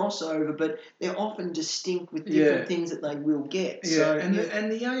crossover, but they're often distinct with different things that they will get. Yeah, So,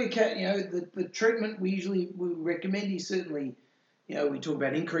 and the younger cat, the treatment we recommend is certainly, we talk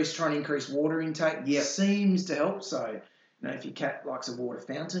about trying to increase water intake. Yeah, seems to help. So. If your cat likes a water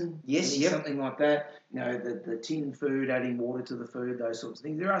fountain, something like that, the tin food, adding water to the food, those sorts of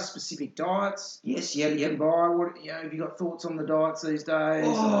things. There are specific diets. You can buy. Have you got thoughts on the diets these days?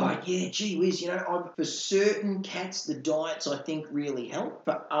 Oh, yeah, gee whiz. For certain cats, the diets I think really help.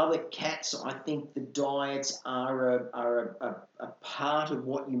 For other cats, I think the diets are a part of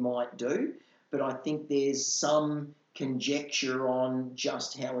what you might do. But I think there's some conjecture on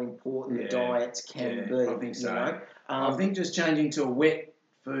just how important the diets can be. I think so. I think just changing to a wet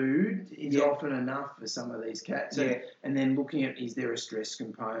food is often enough for some of these cats. And then looking at, is there a stress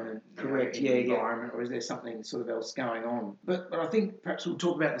component in the environment, or is there something sort of else going on? But I think perhaps we'll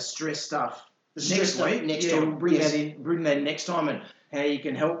talk about the stress stuff next week. Next time. We'll bring that in next time. how you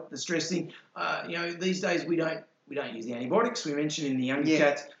can help the stress thing. These days we don't use the antibiotics we mentioned in the younger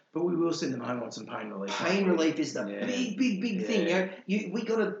cats, but we will send them home on some pain relief. Pain relief is the big thing. We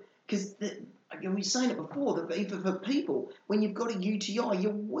got to, because we were saying it before, that even for people, when you've got a UTI,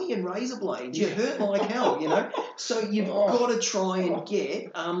 you're weeing razor blades. You hurt like hell, So you've got to try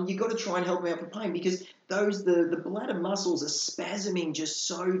and you've got to try and help them out for pain, because the bladder muscles are spasming just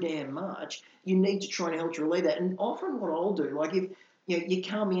so damn much. You need to try and help to relieve that. And often what I'll do, like if you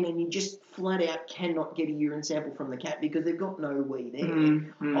come in and you just flat out cannot get a urine sample from the cat because they've got no wee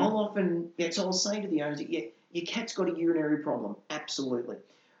there, I'll often, so I'll say to the owners, your cat's got a urinary problem, absolutely.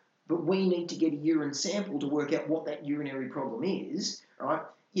 But we need to get a urine sample to work out what that urinary problem is, right?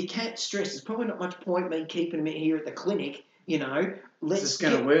 Your cat's stressed. There's probably not much point me keeping him here at the clinic, It's just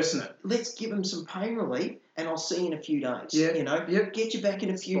going to worsen it. Let's give him some pain relief, and I'll see you in a few days. Get you back in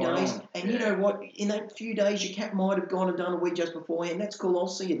a few days. And you know what? In that few days, your cat might have gone and done a wee just beforehand. That's cool. I'll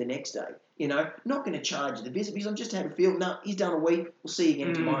see you the next day. Not going to charge you the visit because I've just had a feel. No, he's done a week. We'll see you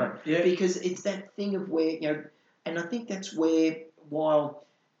again tomorrow. Yeah. Because it's that thing of where, and I think that's where, while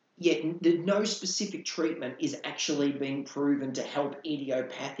no specific treatment is actually being proven to help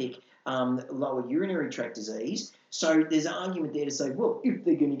idiopathic lower urinary tract disease. So there's an argument there to say, well, if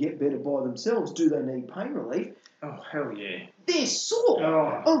they're going to get better by themselves, do they need pain relief? Oh, hell yeah. They're sore.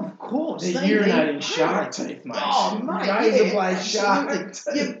 Oh, of course. They're urinating shark teeth, mate. Oh, mate. Razor blade shark teeth.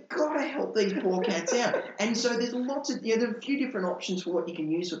 You've got to help these poor cats out. And so there's lots of, there are a few different options for what you can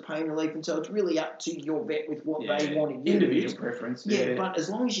use for pain relief. And so it's really up to your vet with what they want to use. Individual preference. Yeah, but as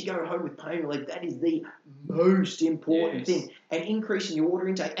long as you go home with pain relief, that is the most important thing. And increasing your water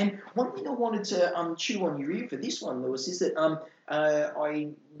intake. And one thing I wanted to chew on your ear for this one, Lewis, is that I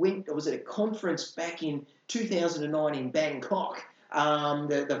was at a conference back in 2009 in Bangkok.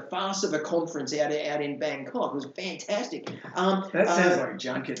 The Farsiva conference out in Bangkok. It was fantastic. That sounds like a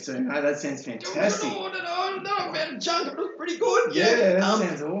junket too. No, that sounds fantastic. No, about a junket. It was pretty good. Yeah, that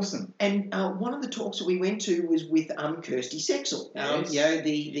sounds awesome. And one of the talks that we went to was with Kirsty Sexel.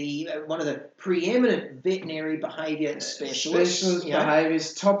 The one of the preeminent veterinary behaviour specialists.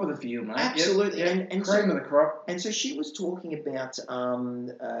 Behaviours, top of the field, mate. Absolutely. Yep. And cream so, of the crop. And so she was talking about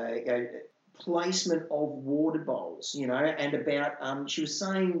placement of water bowls, and about she was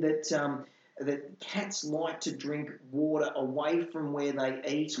saying that that cats like to drink water away from where they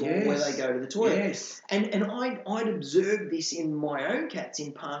eat or where they go to the toilet. Yes. And I'd observed this in my own cats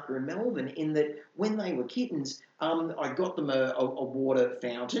in Parker and Melbourne, in that when they were kittens, I got them a water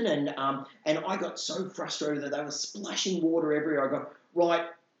fountain, and I got so frustrated that they were splashing water everywhere. I got, right,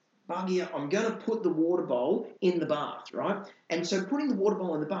 bugger, I'm going to put the water bowl in the bath, right? And so putting the water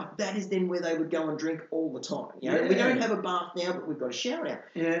bowl in the bath, that is then where they would go and drink all the time. We don't have a bath now, but we've got a shower now.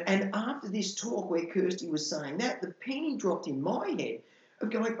 Yeah. And after this talk where Kirsty was saying that, the penny dropped in my head of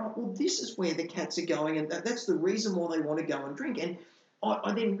going, oh, well, this is where the cats are going, and that's the reason why they want to go and drink. And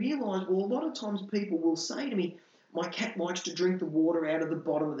I then realised, well, a lot of times people will say to me, my cat likes to drink the water out of the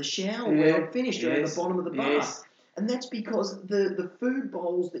bottom of the shower when I'm finished, or at the bottom of the bath. Yes. And that's because the food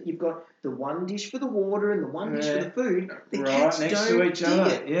bowls that you've got, the one dish for the water and the one dish for the food, the cats next don't to each dig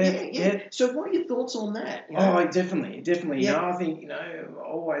other. it. Yeah. So what are your thoughts on that? Oh, definitely. Yeah. I think, I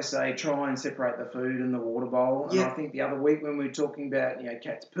always say try and separate the food and the water bowl. And I think the other week when we were talking about,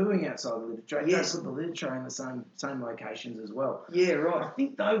 cats pooing outside the litter tray, don't put the litter tray in the same locations as well. Yeah, right. I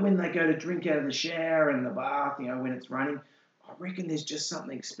think, though, when they go to drink out of the shower and the bath, when it's running, I reckon there's just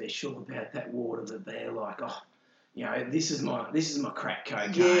something special about that water that they're like, oh, this is my crack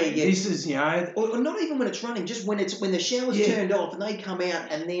cocaine. Yeah. This is, Or not even when it's running, just when the shower's turned off and they come out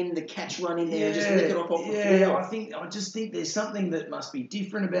and then the cats run in there and just lick it off the floor. I just think there's something that must be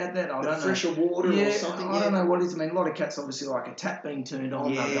different about that. I don't know. Fresher water or something. I don't know what it is. I mean, a lot of cats obviously like a tap being turned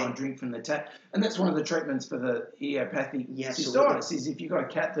on. They'll go and drink from the tap. And that's one of the treatments for the idiopathic cystitis is if you've got a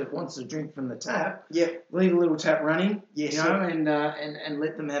cat that wants to drink from the tap, leave a little tap running, and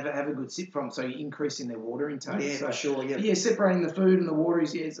let them have a good sip from, so you're increasing their water intake. Yeah, for sure. Yeah. Yeah, separating the food and the water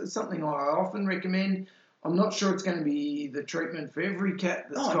is it's something I often recommend. I'm not sure it's going to be the treatment for every cat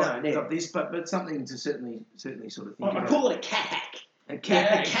that's got this, but something to certainly sort of think about. I call it a cat hack. A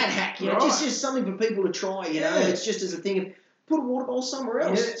cat hack. Right. Just something for people to try. It's just as a thing of put a water bowl somewhere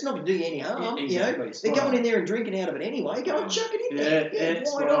else. It's not going to do you any harm. Exactly. They're going in there and drinking out of it anyway. Go and chuck it in there.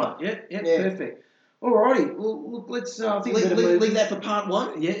 Why not? Yeah, perfect. Alrighty, well, look, let's leave that for part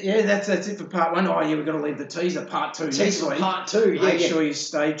one. Yeah, that's it for part one. Oh, yeah, we've got to leave the teaser, part two next week. Part two, Make sure you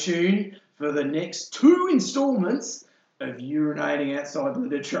stay tuned for the next 2 installments of urinating outside the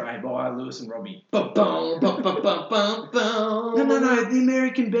litter tray by Lewis and Robbie. Ba-bum, ba-ba-bum-bum-bum. No, the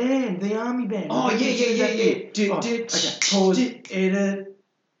American band, the army band. Oh, We did do that bit. Do, Oh, do, okay, pause, edit.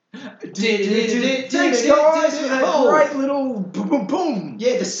 Thanks, Thanks, guys, for that Oh. great little boom, boom, boom.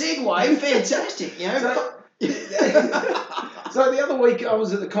 Yeah, the segue, fantastic. You know. So the other week I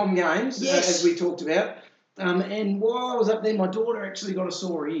was at the Com Games, Yes. as we talked about, and while I was up there, my daughter actually got a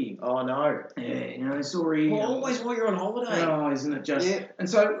sore ear. Oh no. Yeah, sore ear. Well, always while you're on holiday. Oh, isn't it just? Yeah. And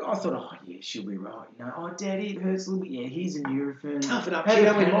so I thought, oh yeah, she'll be right. Oh, Daddy, it hurts a little bit. Yeah, here's a Nurofen. Tough it up, Have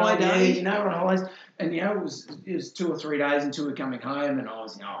kiddo, a in my Panadol. day. Yeah, we're on holidays. And it was 2 or 3 days until we were coming home, and I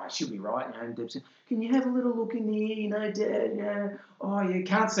was, she'll be right. And Deb said, can you have a little look in the ear, Dad? Yeah. Oh, you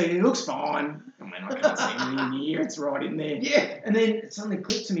can't see it. It looks fine. I mean, I can't see anything in the ear. It's right in there. Yeah. And then it suddenly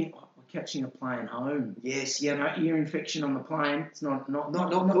clicked to me, we're catching a plane home. Yes, yeah. Ear infection on the plane. It's not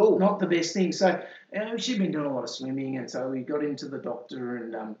cool. Not the best thing. So she'd been doing a lot of swimming, and so we got into the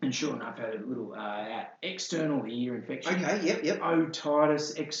doctor, and sure enough, had a little external ear infection. Okay, yep.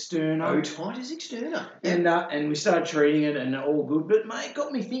 Otitis externa. Otitis externa. And we started treating it, and all good. But mate, it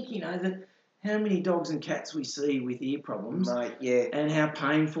got me thinking, that how many dogs and cats we see with ear problems, Mate, yeah. and how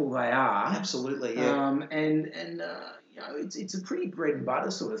painful they are. Absolutely, yeah. It's a pretty bread and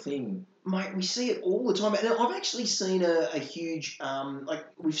butter sort of thing. Mate, we see it all the time. And I've actually seen a huge,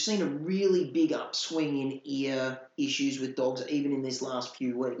 we've seen a really big upswing in ear issues with dogs, even in this last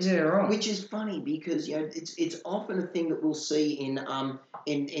few weeks. Yeah, right. Which is funny because, it's often a thing that we'll see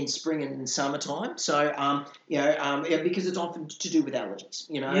in spring and summertime. So, because it's often to do with allergies,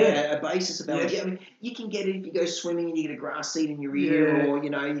 a basis of allergy. Yeah. I mean, you can get it if you go swimming and you get a grass seed in your ear, or,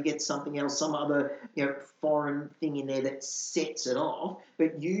 you get something else, some other, foreign thing in there that sets it off.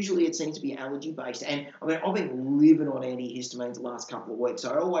 But usually it seems to be allergy based. And I mean, I've been living on antihistamines the last couple of weeks.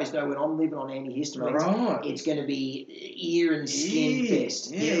 So I always know when I'm living on antihistamines, it's going to be ear and skin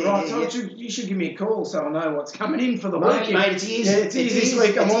fest. Yeah, right. So you should give me a call so I know what's coming in for the Mate, week. Mate, it's ears. Yeah, it's ears this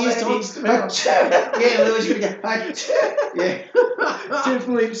week. I'm on antihistamines. Yeah, Lewis, you're going to go. Yeah.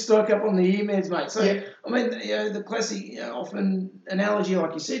 Definitely stock up on the ear meds, mate. So, I mean, the classic, often an allergy,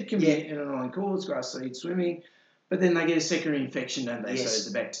 like you said, can be in an iron cause, grass seed, swimming, but then they get a secondary infection, don't they? Yes. So it's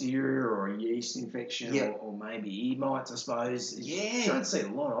a bacteria or a yeast infection or maybe ear mites, I suppose. Yeah. Don't see a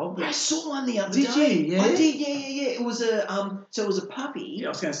lot of them. I saw one the other day. Did you? Yeah. I did, yeah. It was so it was a puppy. Yeah, I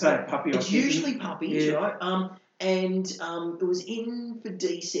was going to say a puppy. It's usually puppies, right? And it was in for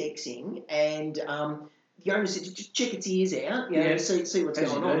desexing, and the owner said, just check its ears out, see what's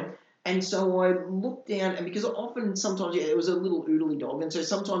going on. And so I looked down, and because sometimes it was a little oodly dog, and so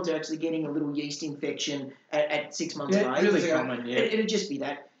sometimes they're actually getting a little yeast infection at 6 months of age. Really common, It'd just be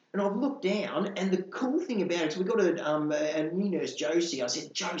that. And I've looked down, and the cool thing about it, so we got a new nurse, Josie. I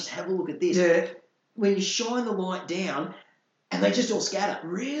said, Josie, have a look at this. Yeah. When you shine the light down, and they just all scatter.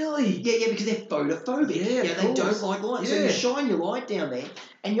 Really? Yeah, because they're photophobic. Yeah, they don't like light. So you shine your light down there,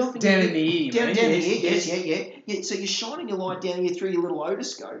 and you're thinking... Down in the ear, Down the ear, yes. Yeah, so you're shining your light down here through your little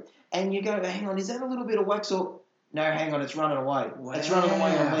otoscope, and you go, hang on, is that a little bit of wax or... No, hang on, it's running away. Wow. It's running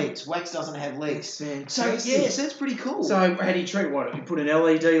away on legs. Wax doesn't have legs. So that's pretty cool. So how do you treat what? You put an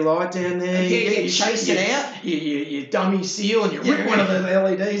LED light down there. You chase it out. You dummy seal and you rip one of the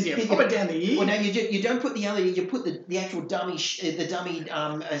LEDs. You pop it down the ear. Well, no, you don't put the LED. You put the actual dummy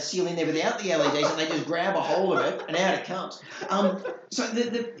seal in there without the LEDs, and they just grab a hold of it, and out it comes. So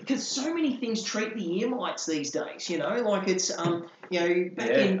because so many things treat the ear mites these days. Like it's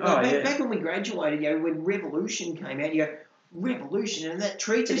back when we graduated, when Revolution came out, Revolution, and that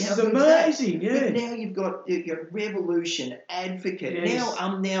treats it. This is amazing, But now you've got your Revolution, Advocate. Yes.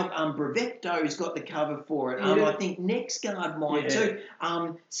 Now Brevecto's got the cover for it. I think NexGuard might too.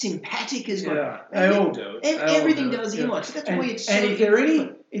 Sympatic has got it. They all do it. Everything does ear mites. So that's why it's so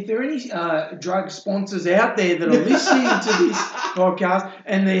different. If there are any drug sponsors out there that are listening to this podcast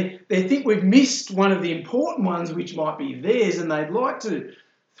and they think we've missed one of the important ones, which might be theirs, and they'd like to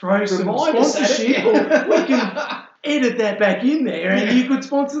throw some sponsorship, we can edit that back in there, and you could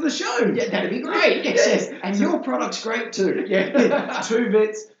sponsor the show. Yeah, that'd be great. Yes. And your product's great too. Yeah.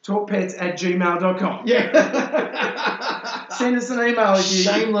 2vetstalkpets@gmail.com. Yeah. Send us an email if you...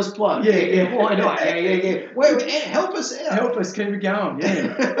 Shameless plug. Yeah. Why not? Yeah. Wait, help us out. Help us keep it going.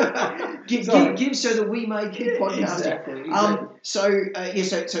 Yeah. Give so that we may keep podcasting. Exactly. So ear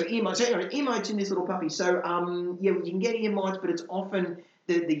mites. So ear mites in this little puppy. So you can get ear mites, but it's often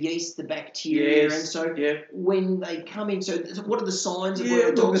the yeast, the bacteria, and so when they come in, so what are the signs of where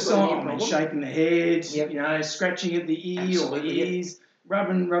a dog's got an ear problem? Shaking the head, scratching at the ear or the ears,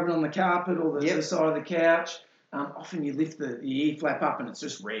 rubbing on the carpet or the side of the couch. Often you lift the ear flap up and it's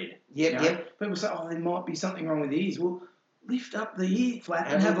just red. People say, there might be something wrong with the ears. Well, lift up the ear flap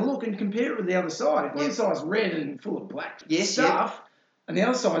and have a look and compare it with the other side. If one side's red and full of black stuff, and the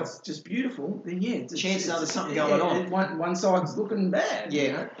other side's just beautiful, then chances are there's something going on. One side's looking bad.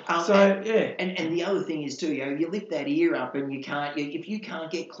 Yeah. And the other thing is too, you lift that ear up and if you can't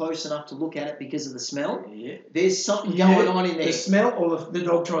get close enough to look at it because of the smell, there's something going on in there. The smell, or the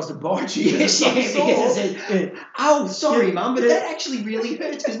dog tries to bite you. Because it says, "Oh, sorry, Mum, but that actually really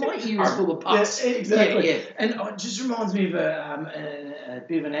hurts because my ear is full of pus." Yeah, exactly. Yeah. And it just reminds me of a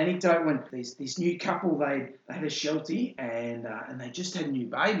bit of an anecdote when this new couple they had a Sheltie and they just had a new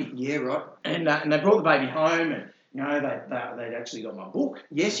baby. Yeah, right. And they brought the baby home and they'd actually got my book.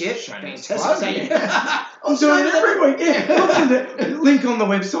 Yes, fantastic. I'm doing it every week. Yeah, link on the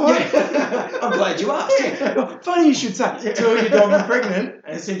website. Yeah. I'm glad you asked. Yeah. Funny you should say. Tell your dog you're pregnant,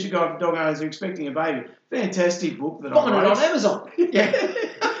 and essentially guide for dog owners who are expecting a baby. Fantastic book that I wrote. Find it on Amazon. Yeah.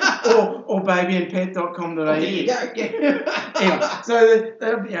 or babyandpet.com.au. There you go. Yeah. Anyway, so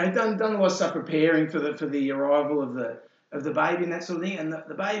they've done a lot of stuff preparing for the arrival of the baby and that sort of thing. And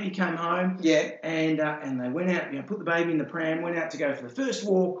the baby came home. Yeah. And they went out, put the baby in the pram, went out to go for the first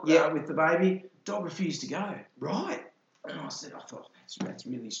walk with the baby. Dog refused to go. Right. And I thought, that's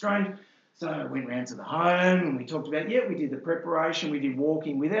really strange. So I went round to the home and we talked about, we did the preparation. We did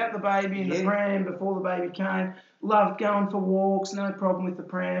walking without the baby in the pram before the baby came. Loved going for walks, no problem with the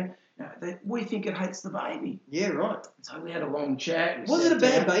pram. We think it hates the baby. Yeah, right. So we had a long chat. Was it a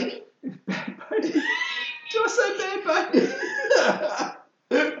bad baby? Bad baby? Did I say bad baby?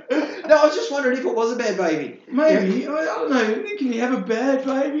 No, I was just wondering if it was a bad baby. Maybe. I don't know. Can you have a bad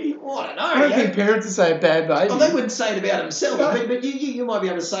baby? Well, I don't know. I don't think parents would say a bad baby. Well, they wouldn't say it about themselves, but you might be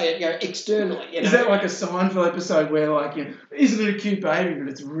able to say it externally. Is that like a Seinfeld episode where, isn't it a cute baby, but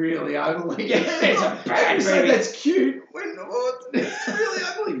it's really ugly? Yeah, it's a bad baby. Say that's cute. It's really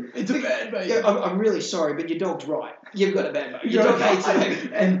ugly. It's a bad baby. Yeah, I'm really sorry, but your dog's right. You've got a bad baby. Your dog hates the baby.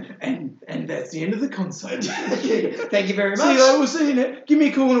 And that's the end of the consult. Thank you very much. See you later. We'll see you Give me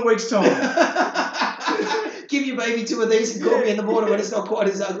a call in a week's time. Give your baby 2 of these and call me in the morning when it's not quite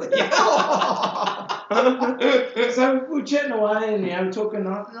as ugly. So we're chatting away and we're talking.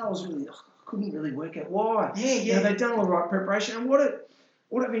 I couldn't really work out why. Yeah. They'd done all the right preparation, and what I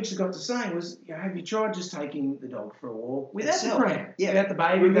eventually got to saying was, have you tried just taking the dog for a walk without the pram? Yeah. Without the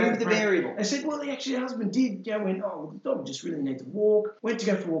baby. Remove the variable. They said, well, actually, the husband did go in, the dog just really needs to walk. Went to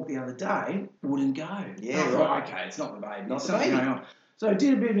go for a walk the other day, wouldn't go. Yeah, right. Okay, it's not the baby. Not There's the baby. Going on. So I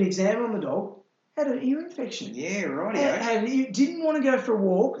did a bit of an exam on the dog. Had an ear infection. Yeah, right. Didn't want to go for a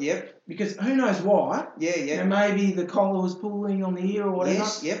walk. Yep. Because who knows why. Yeah. Maybe the collar was pulling on the ear or whatever.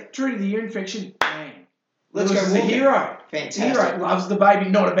 Yes, yep. Treated the ear infection. Bang. Let's go the hero. Fantastic. Hero loves the baby,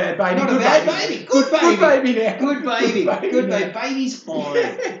 not a bad baby. Not a bad baby. Good baby. Good baby now. Good baby. Baby's fine.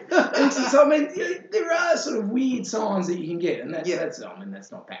 So, there are sort of weird signs that you can get, and that's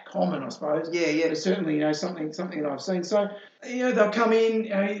not that common, I suppose. Yeah. But certainly, something that I've seen. So, they'll come in,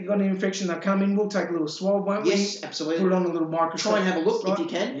 you've got an infection, they'll come in, we'll take a little swab, won't we? Yes, absolutely. Put it on a little microscope. Try and have a look if you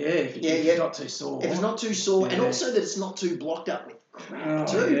can. Yeah, if it's not too sore. If it's not too sore, and also that it's not too blocked up with crap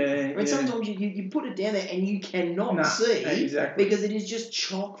too. Yeah, sometimes you put it down there and you cannot see exactly. because it is just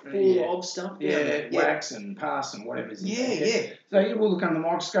chock full of stuff down there. Wax and pus and whatever. Yeah. So we'll look under the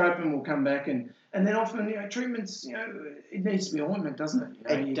microscope and we'll come back and then often treatments it needs to be ointment, doesn't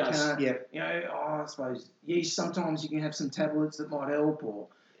it? It does. I suppose sometimes you can have some tablets that might help, or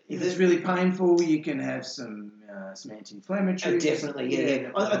if it's really painful you can have some anti-inflammatories. Definitely.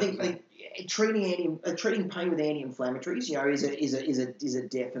 I think treating pain with anti-inflammatories, is a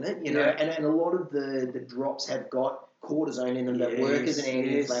definite, and a lot of the drops have got cortisone in them that work as an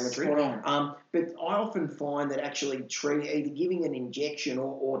anti-inflammatory. But I often find that actually either giving an injection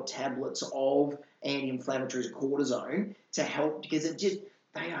or tablets of anti-inflammatories or cortisone to help, because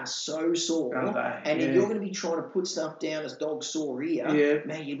they are so sore, and if you're going to be trying to put stuff down as dog's sore ear,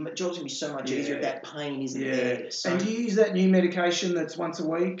 man, your job's going to be so much easier if that pain isn't there. So, and do you use that new medication that's once a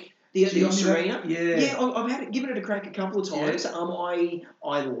week? The Serena? Yeah. I've given it a crack a couple of times. I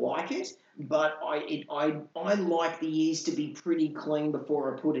like it, but I like the ears to be pretty clean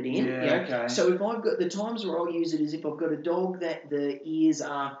before I put it in. Okay. So if I've got the times where I'll use it is if I've got a dog that the ears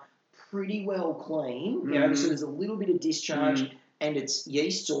are pretty well clean, so there's a little bit of discharge. And it's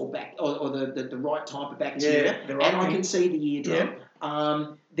yeast or the right type of bacteria, and I can see the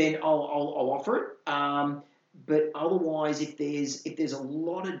eardrum, then I'll offer it. But otherwise, if there's a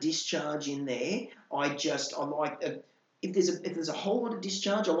lot of discharge in there, I like if there's a whole lot of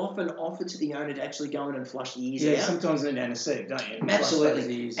discharge, I'll often offer to the owner to actually go in and flush the ears Yeah, out. sometimes they need anaesthetic, don't you? Absolutely. Flush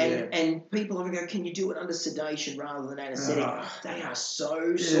those ears, And people often go, can you do it under sedation rather than anaesthetic? They are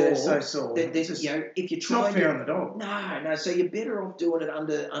so sore. Yeah, so sore. That, It's just- you know, if you're It's not trying fair to, on the dog. no. So you're better off doing it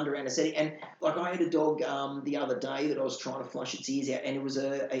under anaesthetic. And like I had a dog the other day that I was trying to flush its ears out, and it was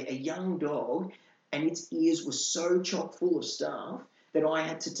a young dog, and its ears were so chock full of stuff that I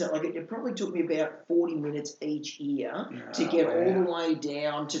had to tell. Like it probably took me about 40 minutes each ear to get all the way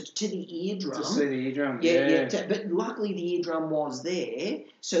down to the eardrum. To see the eardrum. Yeah. But luckily the eardrum was there,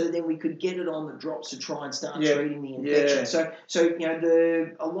 so that then we could get it on the drops to try and start treating the infection. Yeah. So you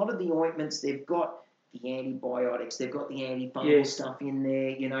know, a lot of the ointments, they've got the antibiotics, they've got the antifungal stuff in there.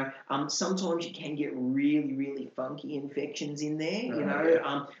 You know, sometimes you can get really, really funky infections in there. You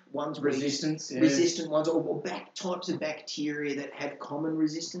know, ones resistant ones, or types of bacteria that have common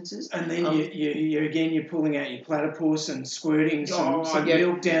resistances. And then you're pulling out your platypus and squirting some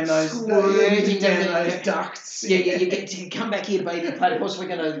milk down those ducts. You come back here, baby platypus. We're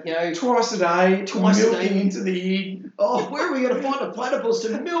gonna, twice a day, milking into the ear. Oh, where are we going to find a platypus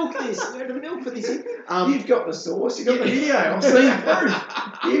to milk this? Where to milk for this? You've got the source. You've got the video. I've seen proof.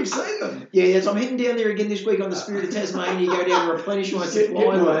 You've seen them. Yeah. So I'm heading down there again this week on the Spirit of Tasmania. Go down and replenish my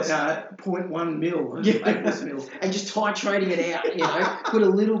supply. 0.1 mil. And just titrating it out. You know, put a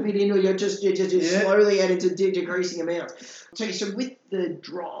little bit in, or just slowly add into decreasing amounts. So with the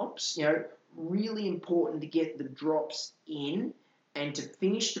drops, you know, really important to get the drops in and to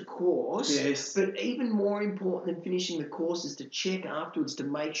finish the course. Yes. But even more important than finishing the course is to check afterwards to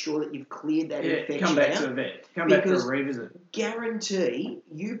make sure that you've cleared that infection out. Come back to the vet. Come back for a revisit. Guarantee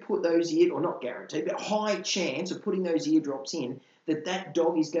you put those not guarantee, but high chance of putting those eardrops in that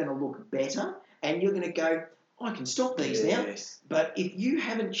dog is going to look better, and you're going to go, I can stop these now. But if you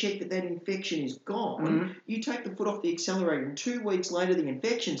haven't checked that infection is gone, you take the foot off the accelerator, and 2 weeks later the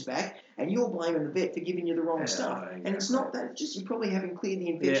infection's back, and you're blaming the vet for giving you the wrong stuff. Exactly. And it's not that; it's just you probably haven't cleared the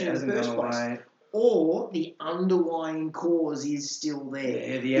infection in the first place. Away. Or the underlying cause is still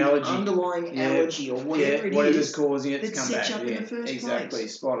there. Yeah, the allergy. Underlying allergy or whatever it is. Whatever's causing it to come sets back. up in the first exactly.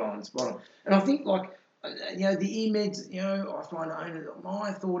 place. Spot on. And I think, the e-meds, I find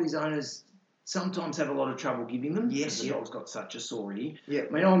my thought is owners sometimes have a lot of trouble giving them. Yes, the dog's got such a sore ear. Yeah.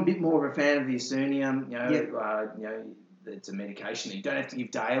 I mean, I'm a bit more of a fan of the Osurnium. It's a medication that you don't have to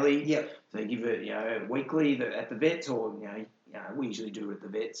give daily. Yeah. So you give it, weekly at the vets, or we usually do it at the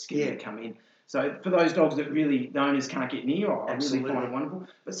vets. Get them to come in. So for those dogs that really the owners can't get near, I really find it wonderful.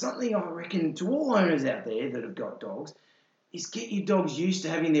 But something I reckon to all owners out there that have got dogs is get your dogs used to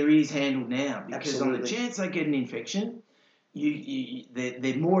having their ears handled now, because on the chance they get an infection,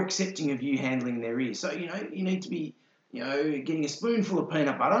 they're more accepting of you handling their ears. So you need to be getting a spoonful of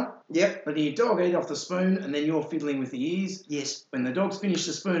peanut butter. Yep. Letting your dog eat off the spoon, and then you're fiddling with the ears. Yes. When the dog's finished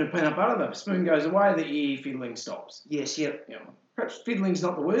the spoon of peanut butter, the spoon goes away, the ear fiddling stops. Yes. Yep. Perhaps fiddling's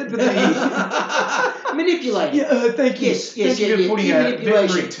not the word, but the ear. Manipulating. Yeah. Thank you. Yes. Thank you for putting a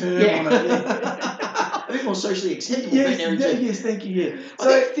veterinary term on it. A bit more socially acceptable veterinary term. Yes, thank you. Yeah. I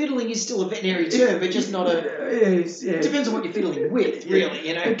think fiddling is still a veterinary term, but just not a... Yes, yeah. It depends on what you're fiddling with, really,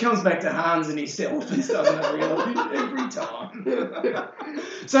 It comes back to Hans and his elephants, doesn't it, really? Every time.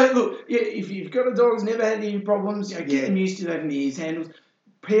 So, look, if you've got a dog who's never had any problems, get them used to having the ears handles.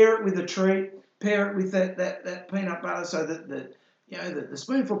 Pair it with a treat. Pair it with that peanut butter so that the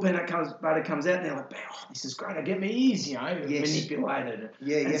spoonful of peanut butter comes out, and they're like, oh, this is great. I get my ears, manipulated.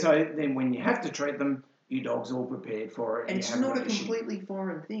 And so then when you have to treat them, your dog's all prepared for it. And it's not a completely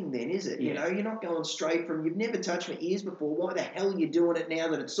foreign thing then, is it? Yeah. You're not going straight from, you've never touched my ears before, why the hell are you doing it now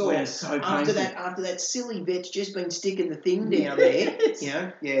that it's sore? Yeah, so after that silly vet's just been sticking the thing down there.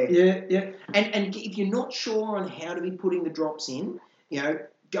 Yeah. And if you're not sure on how to be putting the drops in,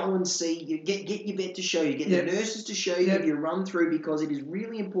 go and see, get your vet to show you, get the nurses to show you, give you a run through, because it is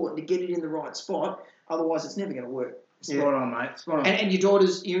really important to get it in the right spot, otherwise it's never going to work. Spot on, mate. Spot on. And your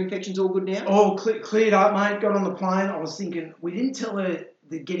daughter's ear infection's all good now? All cleared up, mate. Got on the plane. I was thinking, we didn't tell her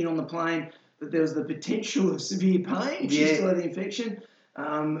that getting on the plane that there was the potential of severe pain if she still had the infection.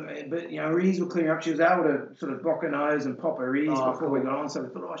 But, her ears were clearing up. She was able to sort of block her nose and pop her ears before we got on. So we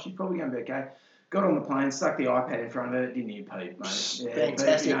thought, she's probably going to be okay. Got on the plane, stuck the iPad in front of her, didn't hear peep, mate. Yeah,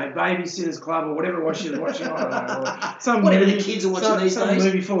 fantastic. But, Babysitter's Club or whatever it was she was watching, I don't know. Whatever the kids are watching these days. Some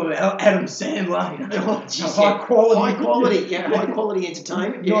movie full of Adam Sandler, high quality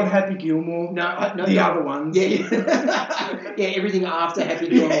entertainment. Not Happy Gilmore. No, the other ones. Yeah, everything after Happy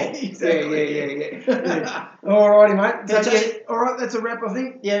Gilmore. Exactly. Yeah. All righty, mate. All right, that's a wrap, I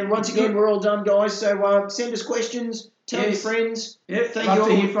think. Yeah, once again, we're all done, guys. So send us questions. Tell your Yes. friends. Yeah, Thank love you to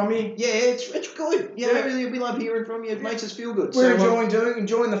all. hear from you. Yeah, it's good. Yeah, Yeah. really, we love hearing from you. It makes us feel good. We're So,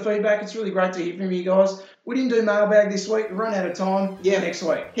 enjoying the feedback. It's really great to hear from you guys. We didn't do mailbag this week. We run out of time. Yeah. Next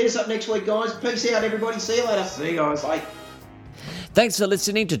week. hit us up next week, guys. Peace out, everybody. See you later. See you guys. Bye. Thanks for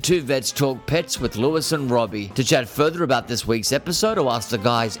listening to Two Vets Talk Pets with Lewis and Robbie. To chat further about this week's episode or ask the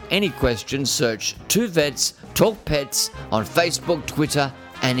guys any questions, search Two Vets Talk Pets on Facebook, Twitter,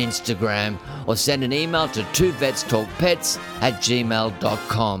 and Instagram, or send an email to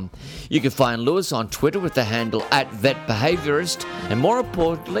twovetstalkpets@gmail.com. You can find Lewis on Twitter with the handle @VetBehaviorist, and more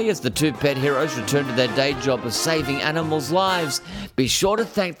importantly, as the two pet heroes return to their day job of saving animals' lives, be sure to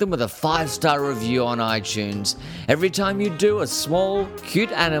thank them with a 5-star review on iTunes. Every time you do, a small,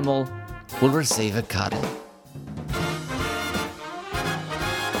 cute animal will receive a cuddle.